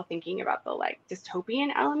of people thinking about the like dystopian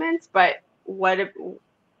elements, but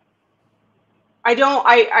I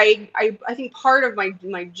think part of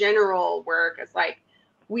my general work is like,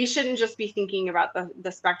 we shouldn't just be thinking about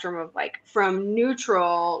the spectrum of like from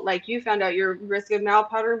neutral, like you found out your risk of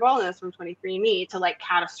male-pattern baldness from 23andMe, to like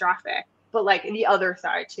catastrophic, but like the other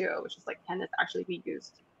side too, which is like, can this actually be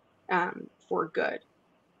used for good?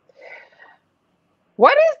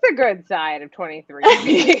 What is the good side of 23?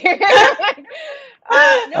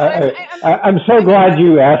 I'm so glad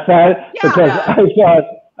you asked that, because I thought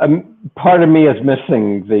part of me is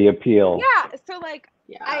missing the appeal. Yeah. So like,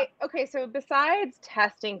 so besides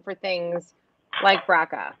testing for things like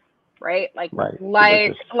BRCA, right? Like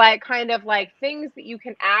kind of like things that you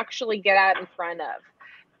can actually get out in front of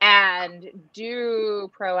and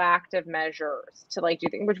do proactive measures to like do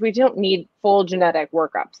things, which we don't need full genetic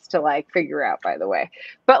workups to like figure out, by the way.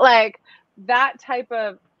 But like that type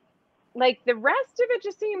of, like the rest of it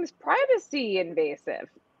just seems privacy invasive.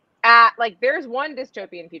 There's one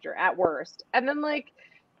dystopian future at worst. And then like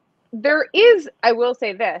there is, I will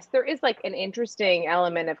say this, there is like an interesting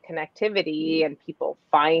element of connectivity and people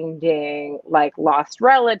finding like lost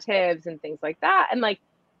relatives and things like that. And like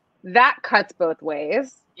that cuts both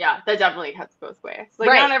ways. Yeah, that definitely cuts both ways. Like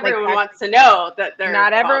not everyone wants to know that their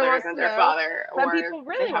father isn't their father, or people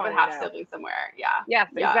really they have a half sibling somewhere. Yeah. Yes,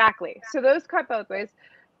 exactly. So those cut both ways.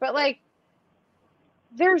 But like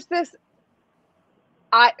there's this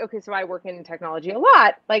so I work in technology a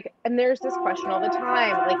lot, like, and there's this question all the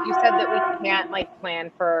time. Like you said that we can't like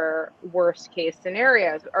plan for worst case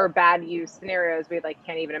scenarios or bad use scenarios. We like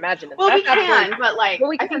can't even imagine them. Well, we can, but like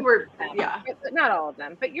I think we're but not all of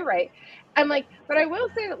them. But you're right. And like, but I will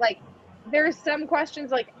say that like there's some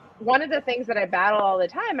questions, like one of the things that I battle all the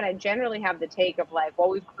time, and I generally have the take of like, well,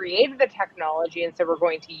 we've created the technology and so we're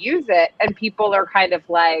going to use it, and people are kind of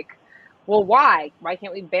like, well, why? Why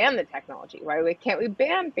can't we ban the technology? Why can't we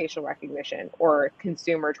ban facial recognition or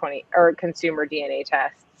consumer DNA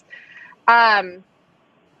tests? And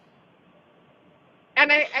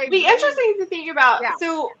it'd be interesting to think about. Yeah.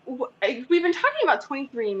 So we've been talking about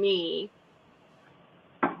 23andMe.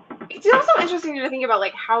 It's also interesting to think about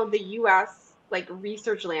like how the U.S. like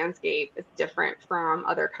research landscape is different from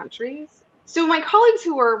other countries. So my colleagues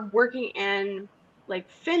who are working in like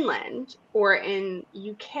Finland or in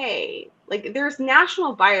UK, like there's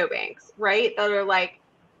national biobanks, right, that are like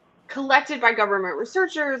collected by government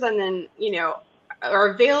researchers and then, you know,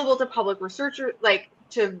 are available to public researchers, like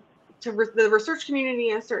to the research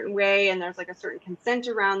community in a certain way, and there's like a certain consent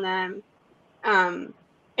around them.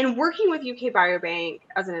 And working with UK Biobank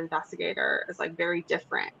as an investigator is like very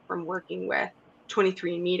different from working with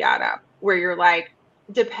 23andMe data, where you're like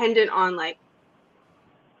dependent on like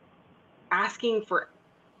asking for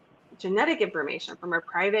genetic information from a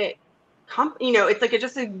private company. You know, it's like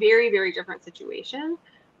just a very, very different situation.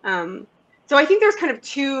 So I think there's kind of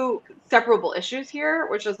two separable issues here,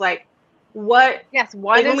 which is like what,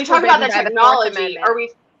 one when we talk about the technology, are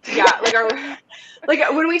we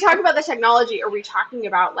when we talk about the technology, are we talking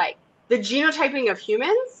about like the genotyping of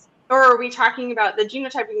humans, or are we talking about the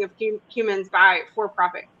genotyping of humans by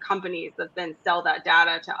for-profit companies that then sell that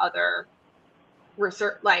data to other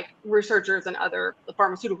researchers and other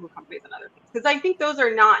pharmaceutical companies and other things? Because I think those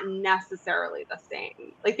are not necessarily the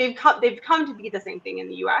same. Like they've come to be the same thing in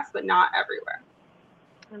the US, but not everywhere.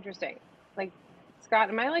 Interesting. Like, Scott,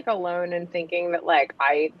 am I like alone in thinking that like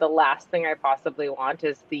the last thing I possibly want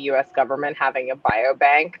is the US government having a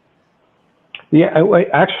biobank? Yeah,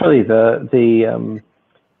 actually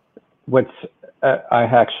I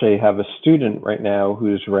actually have a student right now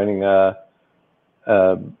who's writing a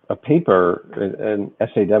paper, an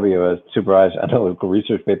SAW, a supervised analytical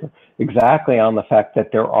research paper, exactly on the fact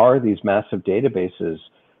that there are these massive databases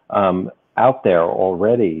out there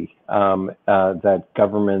already that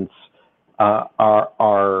governments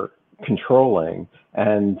are controlling,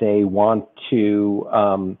 and they want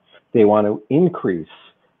to increase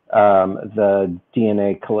the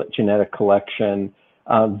genetic collection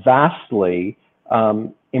vastly.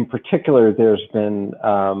 In particular, there's been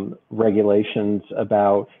regulations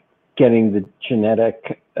about getting the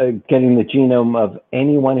genome of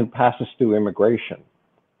anyone who passes through immigration.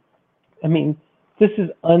 I mean, this is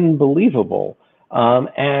unbelievable.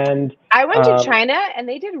 And I went to China and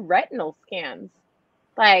they did retinal scans,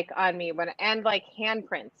 like on me and like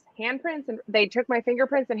handprints, handprints, and they took my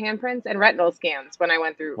fingerprints and handprints and retinal scans when I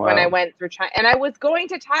went through China. And I was going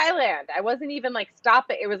to Thailand. I wasn't even like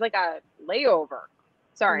stopping. It was like a layover.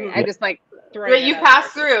 Sorry, I just like. But you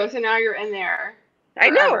passed through, so now you're in there. I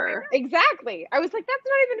know, exactly. I was like, that's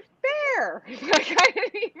not even fair. Like, I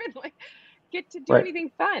didn't even like get to do anything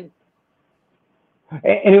fun.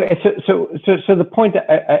 Anyway, so the point that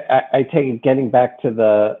I take it, getting back to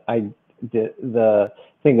the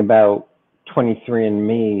thing about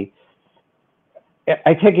 23andMe,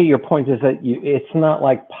 I take it your point is that it's not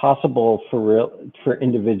like possible for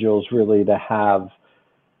individuals really to have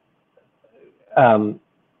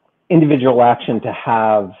individual action to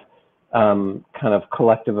have kind of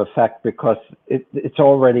collective effect, because it's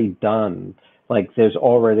already done. Like there's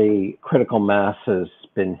already critical mass has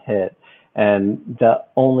been hit, and the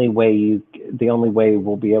only way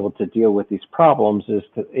we'll be able to deal with these problems is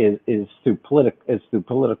through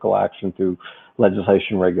political action, through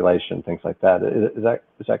legislation, regulation, things like that.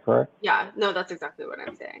 Is that correct? Yeah, no, that's exactly what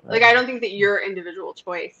I'm saying. Like, I don't think that your individual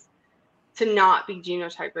choice to not be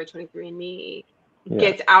genotyped by 23andMe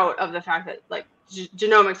gets out of the fact that like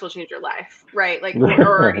genomics will change your life, right? Like, it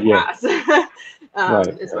already has.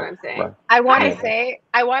 Is what I'm saying. Right. I want to say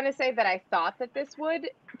that I thought that this would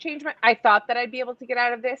change I thought that I'd be able to get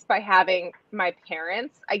out of this by having my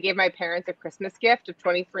parents. I gave my parents a Christmas gift of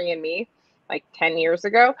 23andMe like 10 years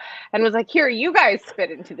ago, and was like, here, you guys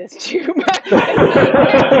spit into this tube.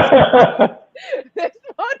 This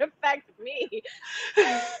won't affect me.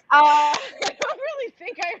 I don't really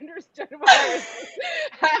think I understood what I was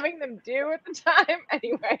having them do at the time.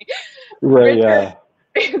 Anyway. Right, yeah.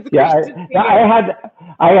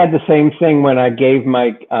 I had the same thing when I gave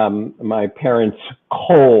my my parents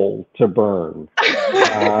coal to burn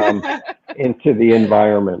into the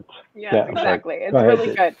environment. Yes, exactly. It's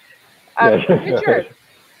really good. Richard,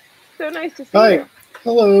 so nice to see you.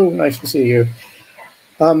 Hello, nice to see you.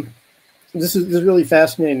 This is really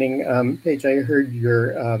fascinating. Paige, I heard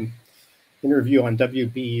your interview on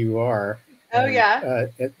WBUR. Oh, yeah.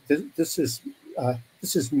 This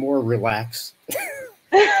is more relaxed.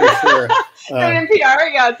 For sure.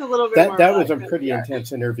 NPR, yeah, it's a little bit more that was a pretty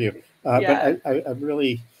intense interview. But I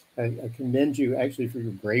really commend you actually for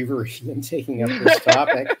your bravery in taking up this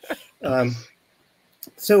topic.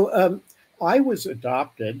 So I was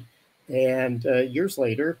adopted, and years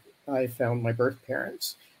later, I found my birth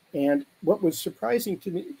parents. And what was surprising to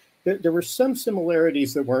me, there were some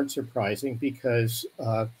similarities that weren't surprising, because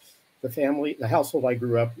the household I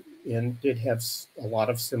grew up in did have a lot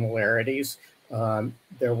of similarities.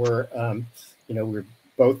 There were, we were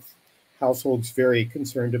both households very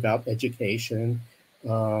concerned about education,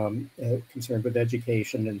 concerned with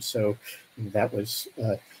education. And so that was,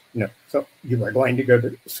 so you were going to go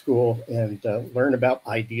to school and learn about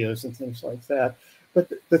ideas and things like that.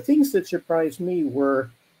 But the things that surprised me were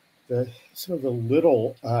some of the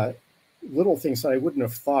little things that I wouldn't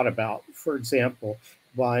have thought about. For example,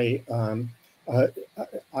 I'm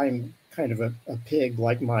kind of a pig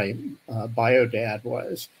like my bio dad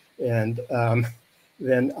was. And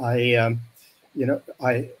then I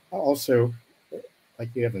also, like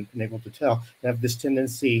you haven't been able to tell, have this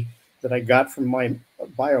tendency that I got from my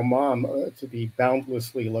bio mom to be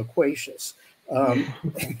boundlessly loquacious.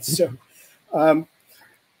 So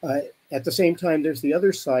at the same time, there's the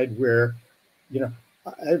other side where,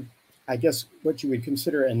 I guess what you would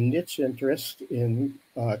consider a niche interest in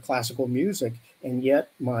classical music, and yet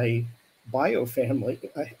my bio family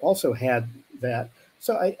also had that.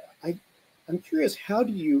 So I'm curious, how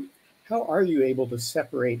are you able to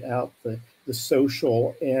separate out the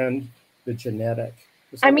social and the genetic?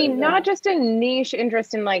 I mean, not just a niche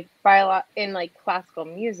interest in like classical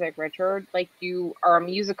music, Richard. Like, you are a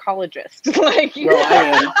musicologist. Like,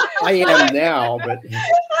 well, I am now, but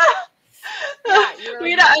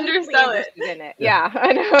we gotta undersell it. In it. Yeah,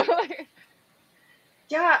 I know.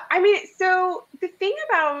 Yeah, I mean, so the thing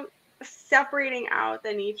about separating out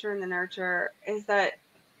the nature and the nurture is that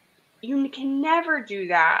you can never do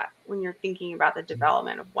that when you're thinking about the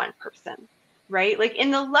development of one person, right? Like,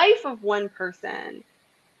 in the life of one person,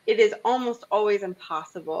 it is almost always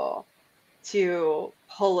impossible to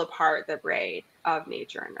pull apart the braid of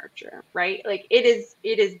nature and nurture, right? Like, it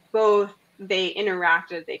is both. They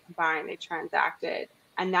interacted, they combined, they transacted,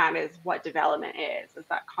 and that is what development is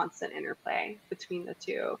that constant interplay between the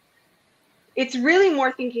two. It's really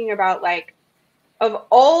more thinking about, like, of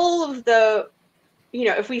all of the,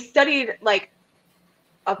 if we studied like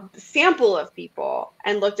a sample of people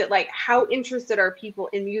and looked at like how interested are people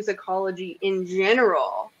in musicology in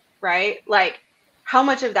general, right? Like, how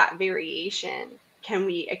much of that variation can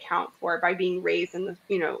we account for by being raised in the,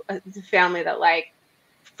 a family that like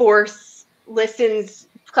listens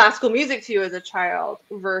classical music to you as a child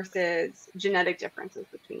versus genetic differences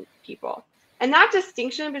between people. And that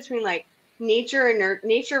distinction between like nature and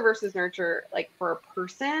nature versus nurture, like for a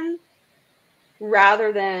person,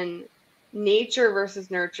 rather than nature versus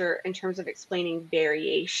nurture in terms of explaining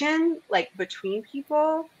variation, like between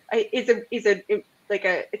people,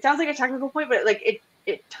 it sounds like a technical point, but like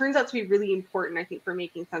it turns out to be really important, I think, for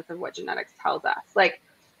making sense of what genetics tells us. Like,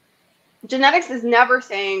 genetics is never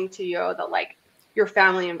saying to you that like your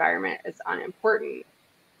family environment is unimportant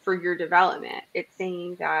for your development. It's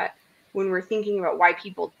saying that when we're thinking about why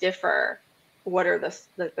people differ, what are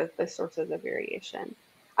the sources of variation?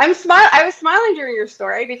 I was smiling during your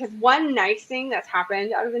story because one nice thing that's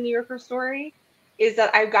happened out of the New Yorker story is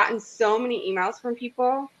that I've gotten so many emails from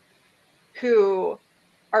people who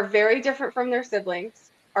are very different from their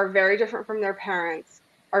siblings, are very different from their parents,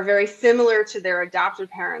 are very similar to their adopted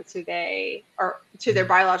parents to their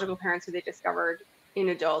biological parents who they discovered in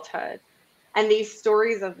adulthood. And these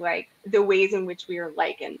stories of like the ways in which we are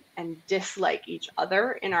like and dislike each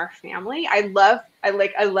other in our family. I love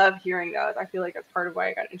hearing those. I feel like that's part of why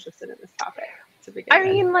I got interested in this topic to begin with. I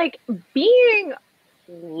mean, like being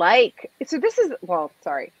like, so this is, well,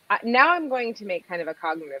 sorry. Now I'm going to make kind of a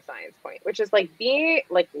cognitive science point, which is like being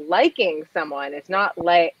like liking someone is not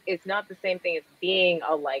the same thing as being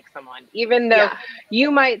like someone, even though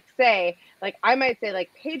you might say, like, I might say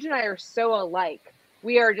like Paige and I are so alike.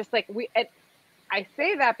 We are just like, I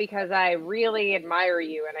say that because I really admire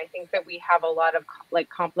you. And I think that we have a lot of like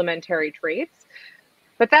complementary traits.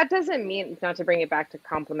 But that doesn't mean, not to bring it back to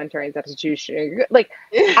complementary and substitution, like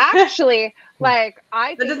actually, like I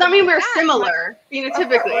think that does not mean we're similar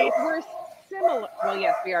phenotypically. We're similar. Well,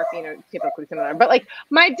 yes, we are phenotypically similar, but like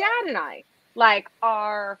my dad and I like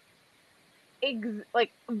are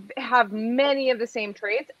have many of the same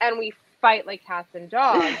traits, and we fight like cats and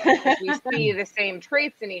dogs because we see the same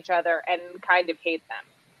traits in each other and kind of hate them,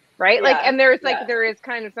 right? Like, and there is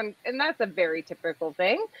kind of some, and that's a very typical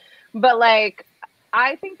thing, but like,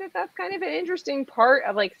 I think that that's kind of an interesting part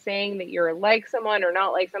of like saying that you're like someone or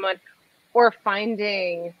not like someone, or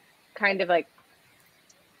finding an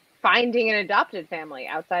adopted family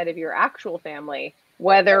outside of your actual family,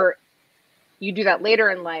 whether you do that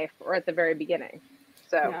later in life or at the very beginning.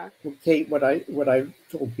 So, Kate, what I've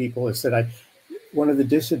told people is that one of the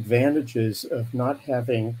disadvantages of not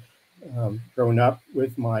having grown up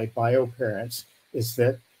with my bio parents is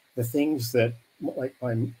that the things that like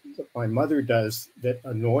my mother does that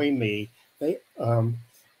annoy me,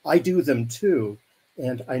 I do them too.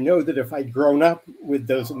 And I know that if I'd grown up with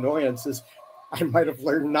those annoyances, I might have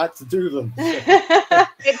learned not to do them. So.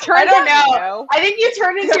 I don't know. I think you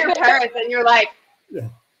turn into your parents and you're like,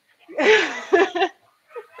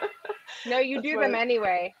 no, you do them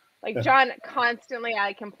anyway. Like John, constantly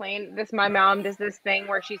I complain. My mom does this thing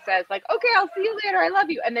where she says like, okay, I'll see you later. I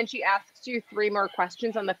love you. And then she asks you 3 more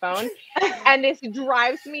questions on the phone. And this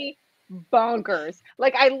drives me bonkers.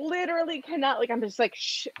 Like I literally cannot, like, I'm just like,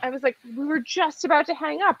 shh. I was like, we were just about to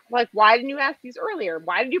hang up. Like, why didn't you ask these earlier?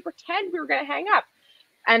 Why did you pretend we were going to hang up?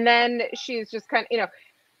 And then she's just kind of,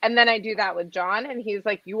 and then I do that with John and he's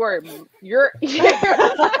like, you're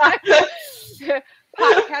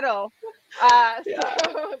pot kettle. I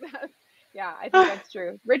think that's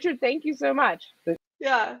true. Richard, thank you so much.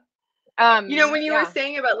 Yeah. When you were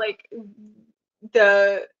saying about like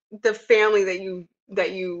the family that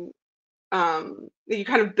you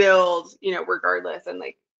kind of build, regardless, and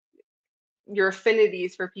like your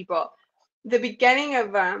affinities for people. The beginning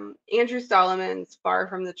of Andrew Solomon's Far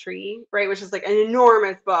from the Tree, right, which is like an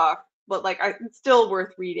enormous book, but like it's still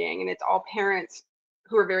worth reading, and it's all parents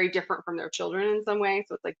who are very different from their children in some way.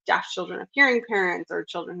 So it's like deaf children of hearing parents, or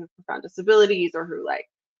children who have profound disabilities, or who like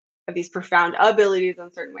have these profound abilities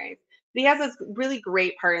in certain ways. But he has this really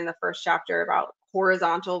great part in the first chapter about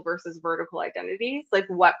horizontal versus vertical identities, like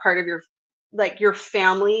what part of your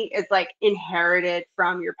family is like inherited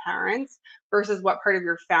from your parents versus what part of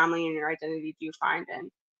your family and your identity do you find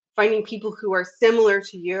in finding people who are similar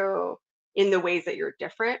to you in the ways that you're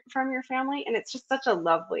different from your family. And it's just such a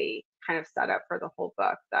lovely kind of setup for the whole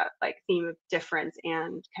book, that like theme of difference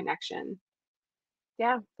and connection.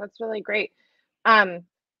 Yeah, that's really great.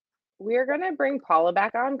 We're gonna bring Paula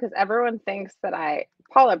back on because everyone thinks that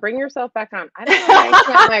Paula, bring yourself back on. I don't know why I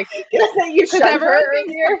can't like you should everyone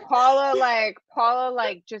thinks that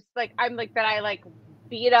Paula just like I'm like that I like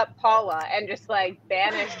beat up Paula and just like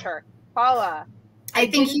banished her. Paula, I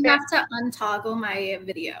think you have to untoggle my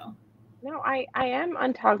video. No, I am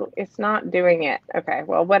untoggled. It's not doing it. Okay,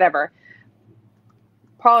 well, whatever.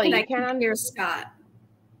 Paula, you can't hear Scott.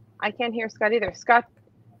 I can't hear Scott either. Scott,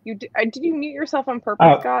 did you mute yourself on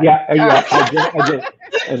purpose, Scott? Yeah, I did.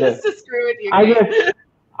 Just to screw with you.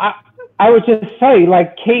 I would just say,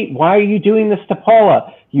 like, Kate, why are you doing this to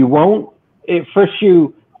Paula? You won't. First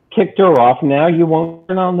you kicked her off. Now you won't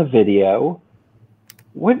turn on the video.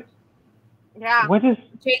 What? Yeah. What is?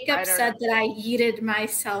 Jacob said that I yeeted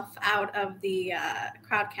myself out of the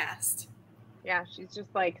crowdcast. Yeah, she's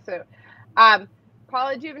just like so.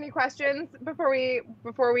 Paula, do you have any questions before we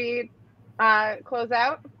close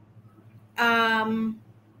out? I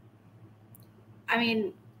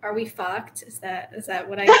mean, are we fucked? Is that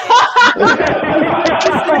what I get?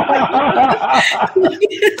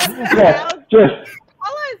 Yeah, just.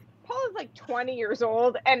 Paula's like 20 years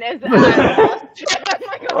old and is as a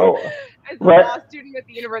law student at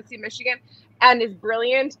the University of Michigan and is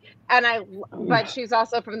brilliant. But she's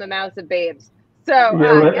also from the mouths of babes. So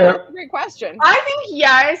that's a great question. I think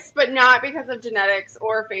yes, but not because of genetics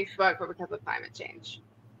or Facebook, but because of climate change.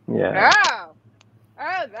 Yeah.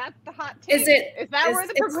 Oh, that's the hot take. Is that where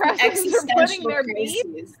the progressives are putting their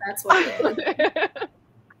beef? That's what it is.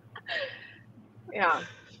 Yeah.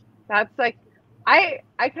 That's like, I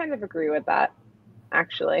kind of agree with that,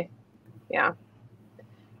 actually. Yeah.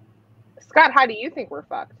 Scott, how do you think we're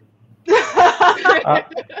fucked?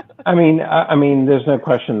 I mean, there's no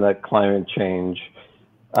question that climate change.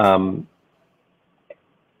 I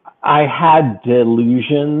had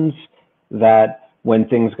delusions that when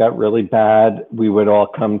things got really bad, we would all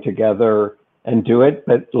come together and do it.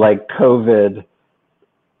 But like COVID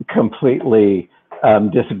completely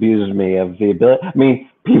disabused me of the ability. I mean,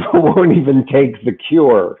 people won't even take the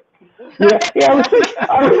cure. Yeah,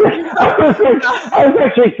 I was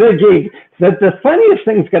actually thinking that the funniest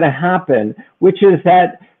thing's going to happen, which is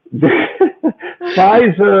that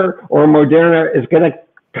Pfizer or Moderna is going to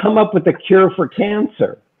come up with a cure for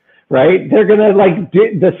cancer, right? They're going to like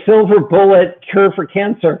do the silver bullet cure for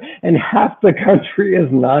cancer, and half the country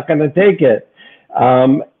is not going to take it.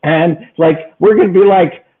 And like, we're going to be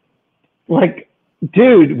like,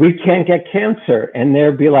 dude, we can't get cancer. And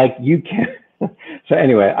they'll be like, you can't. So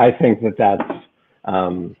anyway, I think that's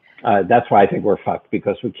why I think we're fucked,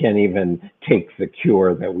 because we can't even take the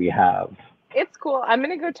cure that we have. It's cool. I'm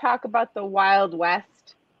going to go talk about the Wild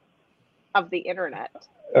West of the internet.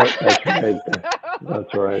 Oh, that's right.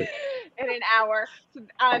 That's right. In an hour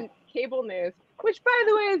on cable news, which, by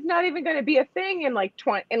the way, is not even going to be a thing in like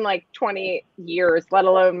 20 years, let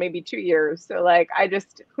alone maybe 2 years. So like,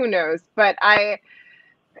 who knows? But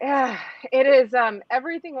it is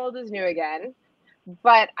everything old is new again.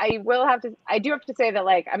 But I do have to say that,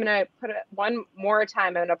 like, I'm gonna put it one more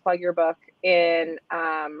time. I'm gonna plug your book in.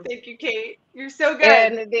 Thank you, Kate. You're so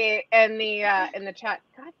good. In the chat.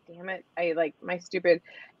 God damn it! I like my stupid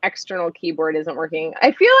external keyboard isn't working.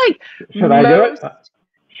 I feel like should I do it?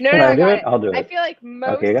 No, I do it? I'll do it. I feel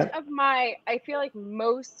like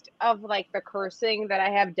most of like the cursing that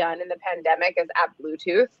I have done in the pandemic is at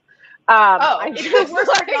Bluetooth. Because we're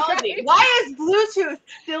technology. Why is Bluetooth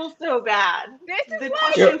still so bad? This is the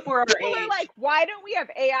why question for our people age. are like, why don't we have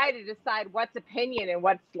AI to decide what's opinion and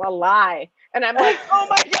what's a lie? And I'm like, oh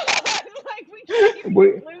my god, like we can't even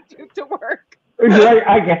get Bluetooth to work.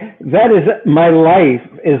 That is, my life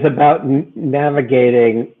is about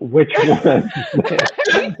navigating which one.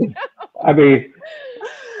 I mean,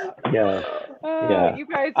 yeah. You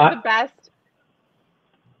guys are the best.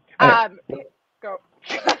 Go.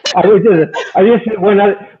 I just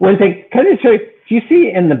one thing. Can I say? Do you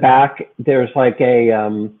see in the back? There's like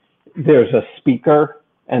there's a speaker,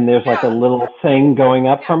 and there's like a little thing going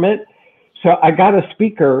up from it. So I got a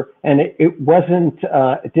speaker, and it wasn't.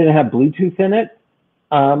 It didn't have Bluetooth in it.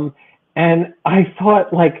 And I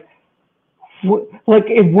thought, like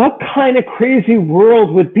in what kind of crazy world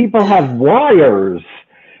would people have wires?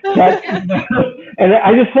 And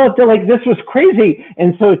I just felt that like this was crazy.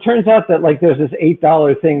 And so it turns out that like there's this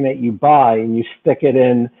 $8 thing that you buy, and you stick it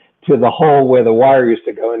in to the hole where the wire used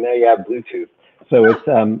to go, and now you have Bluetooth. So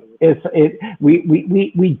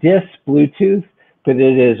we diss Bluetooth, but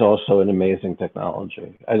it is also an amazing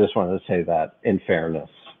technology. I just wanted to say that in fairness.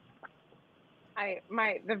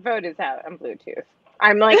 The vote is out on Bluetooth.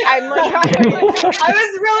 I'm like I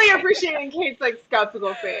was really appreciating Kate's like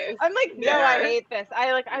skeptical face. I'm like, no, I hate this.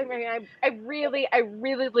 I really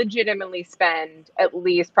legitimately spend at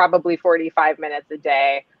least probably 45 minutes a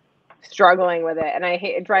day struggling with it, and I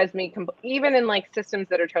hate it. Drives me even in like systems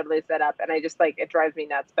that are totally set up, and I just like it drives me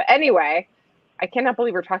nuts. But anyway, I cannot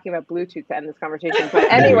believe we're talking about Bluetooth to end this conversation.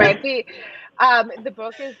 But anyway, the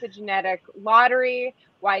book is The Genetic Lottery: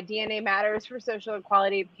 Why DNA Matters for Social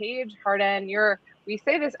Equality. Paige Harden, we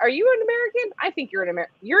say this. Are you an American? I think you're an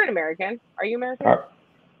American. Are you American?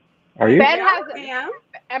 Are you? Ben has.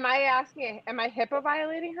 Am I asking? Am I HIPAA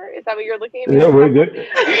violating her? Is that what you're looking at? Me? No, we're good.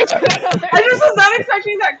 I just was not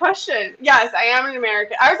expecting that question. Yes, I am an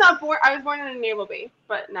American. I was born in a naval base,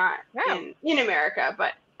 but not in America.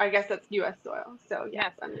 But I guess that's U.S. soil. So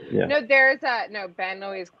yes, No, Ben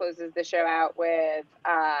always closes the show out with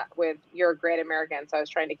 "You're a great American." So I was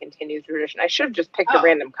trying to continue the tradition. I should have just picked a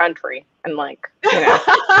random country and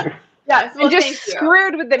yes, well, and just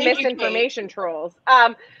screwed with the misinformation trolls.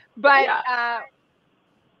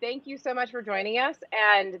 Thank you so much for joining us,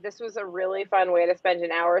 and this was a really fun way to spend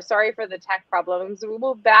an hour. Sorry for the tech problems. We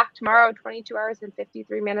will be back tomorrow, 22 hours and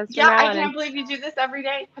 53 minutes from now. I can't believe you do this every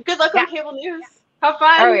day. Good luck on cable news. Have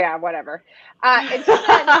fun. Oh yeah, whatever. Until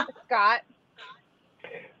then, Scott.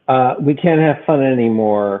 We can't have fun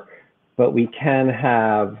anymore, but we can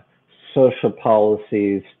have social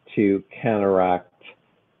policies to counteract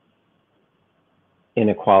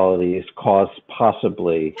inequalities caused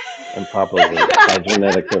possibly and probably by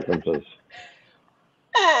genetic differences.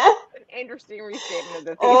 An interesting restatement of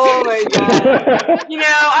the thing. Oh my god.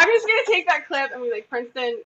 I'm just gonna take that clip and be like, Princeton,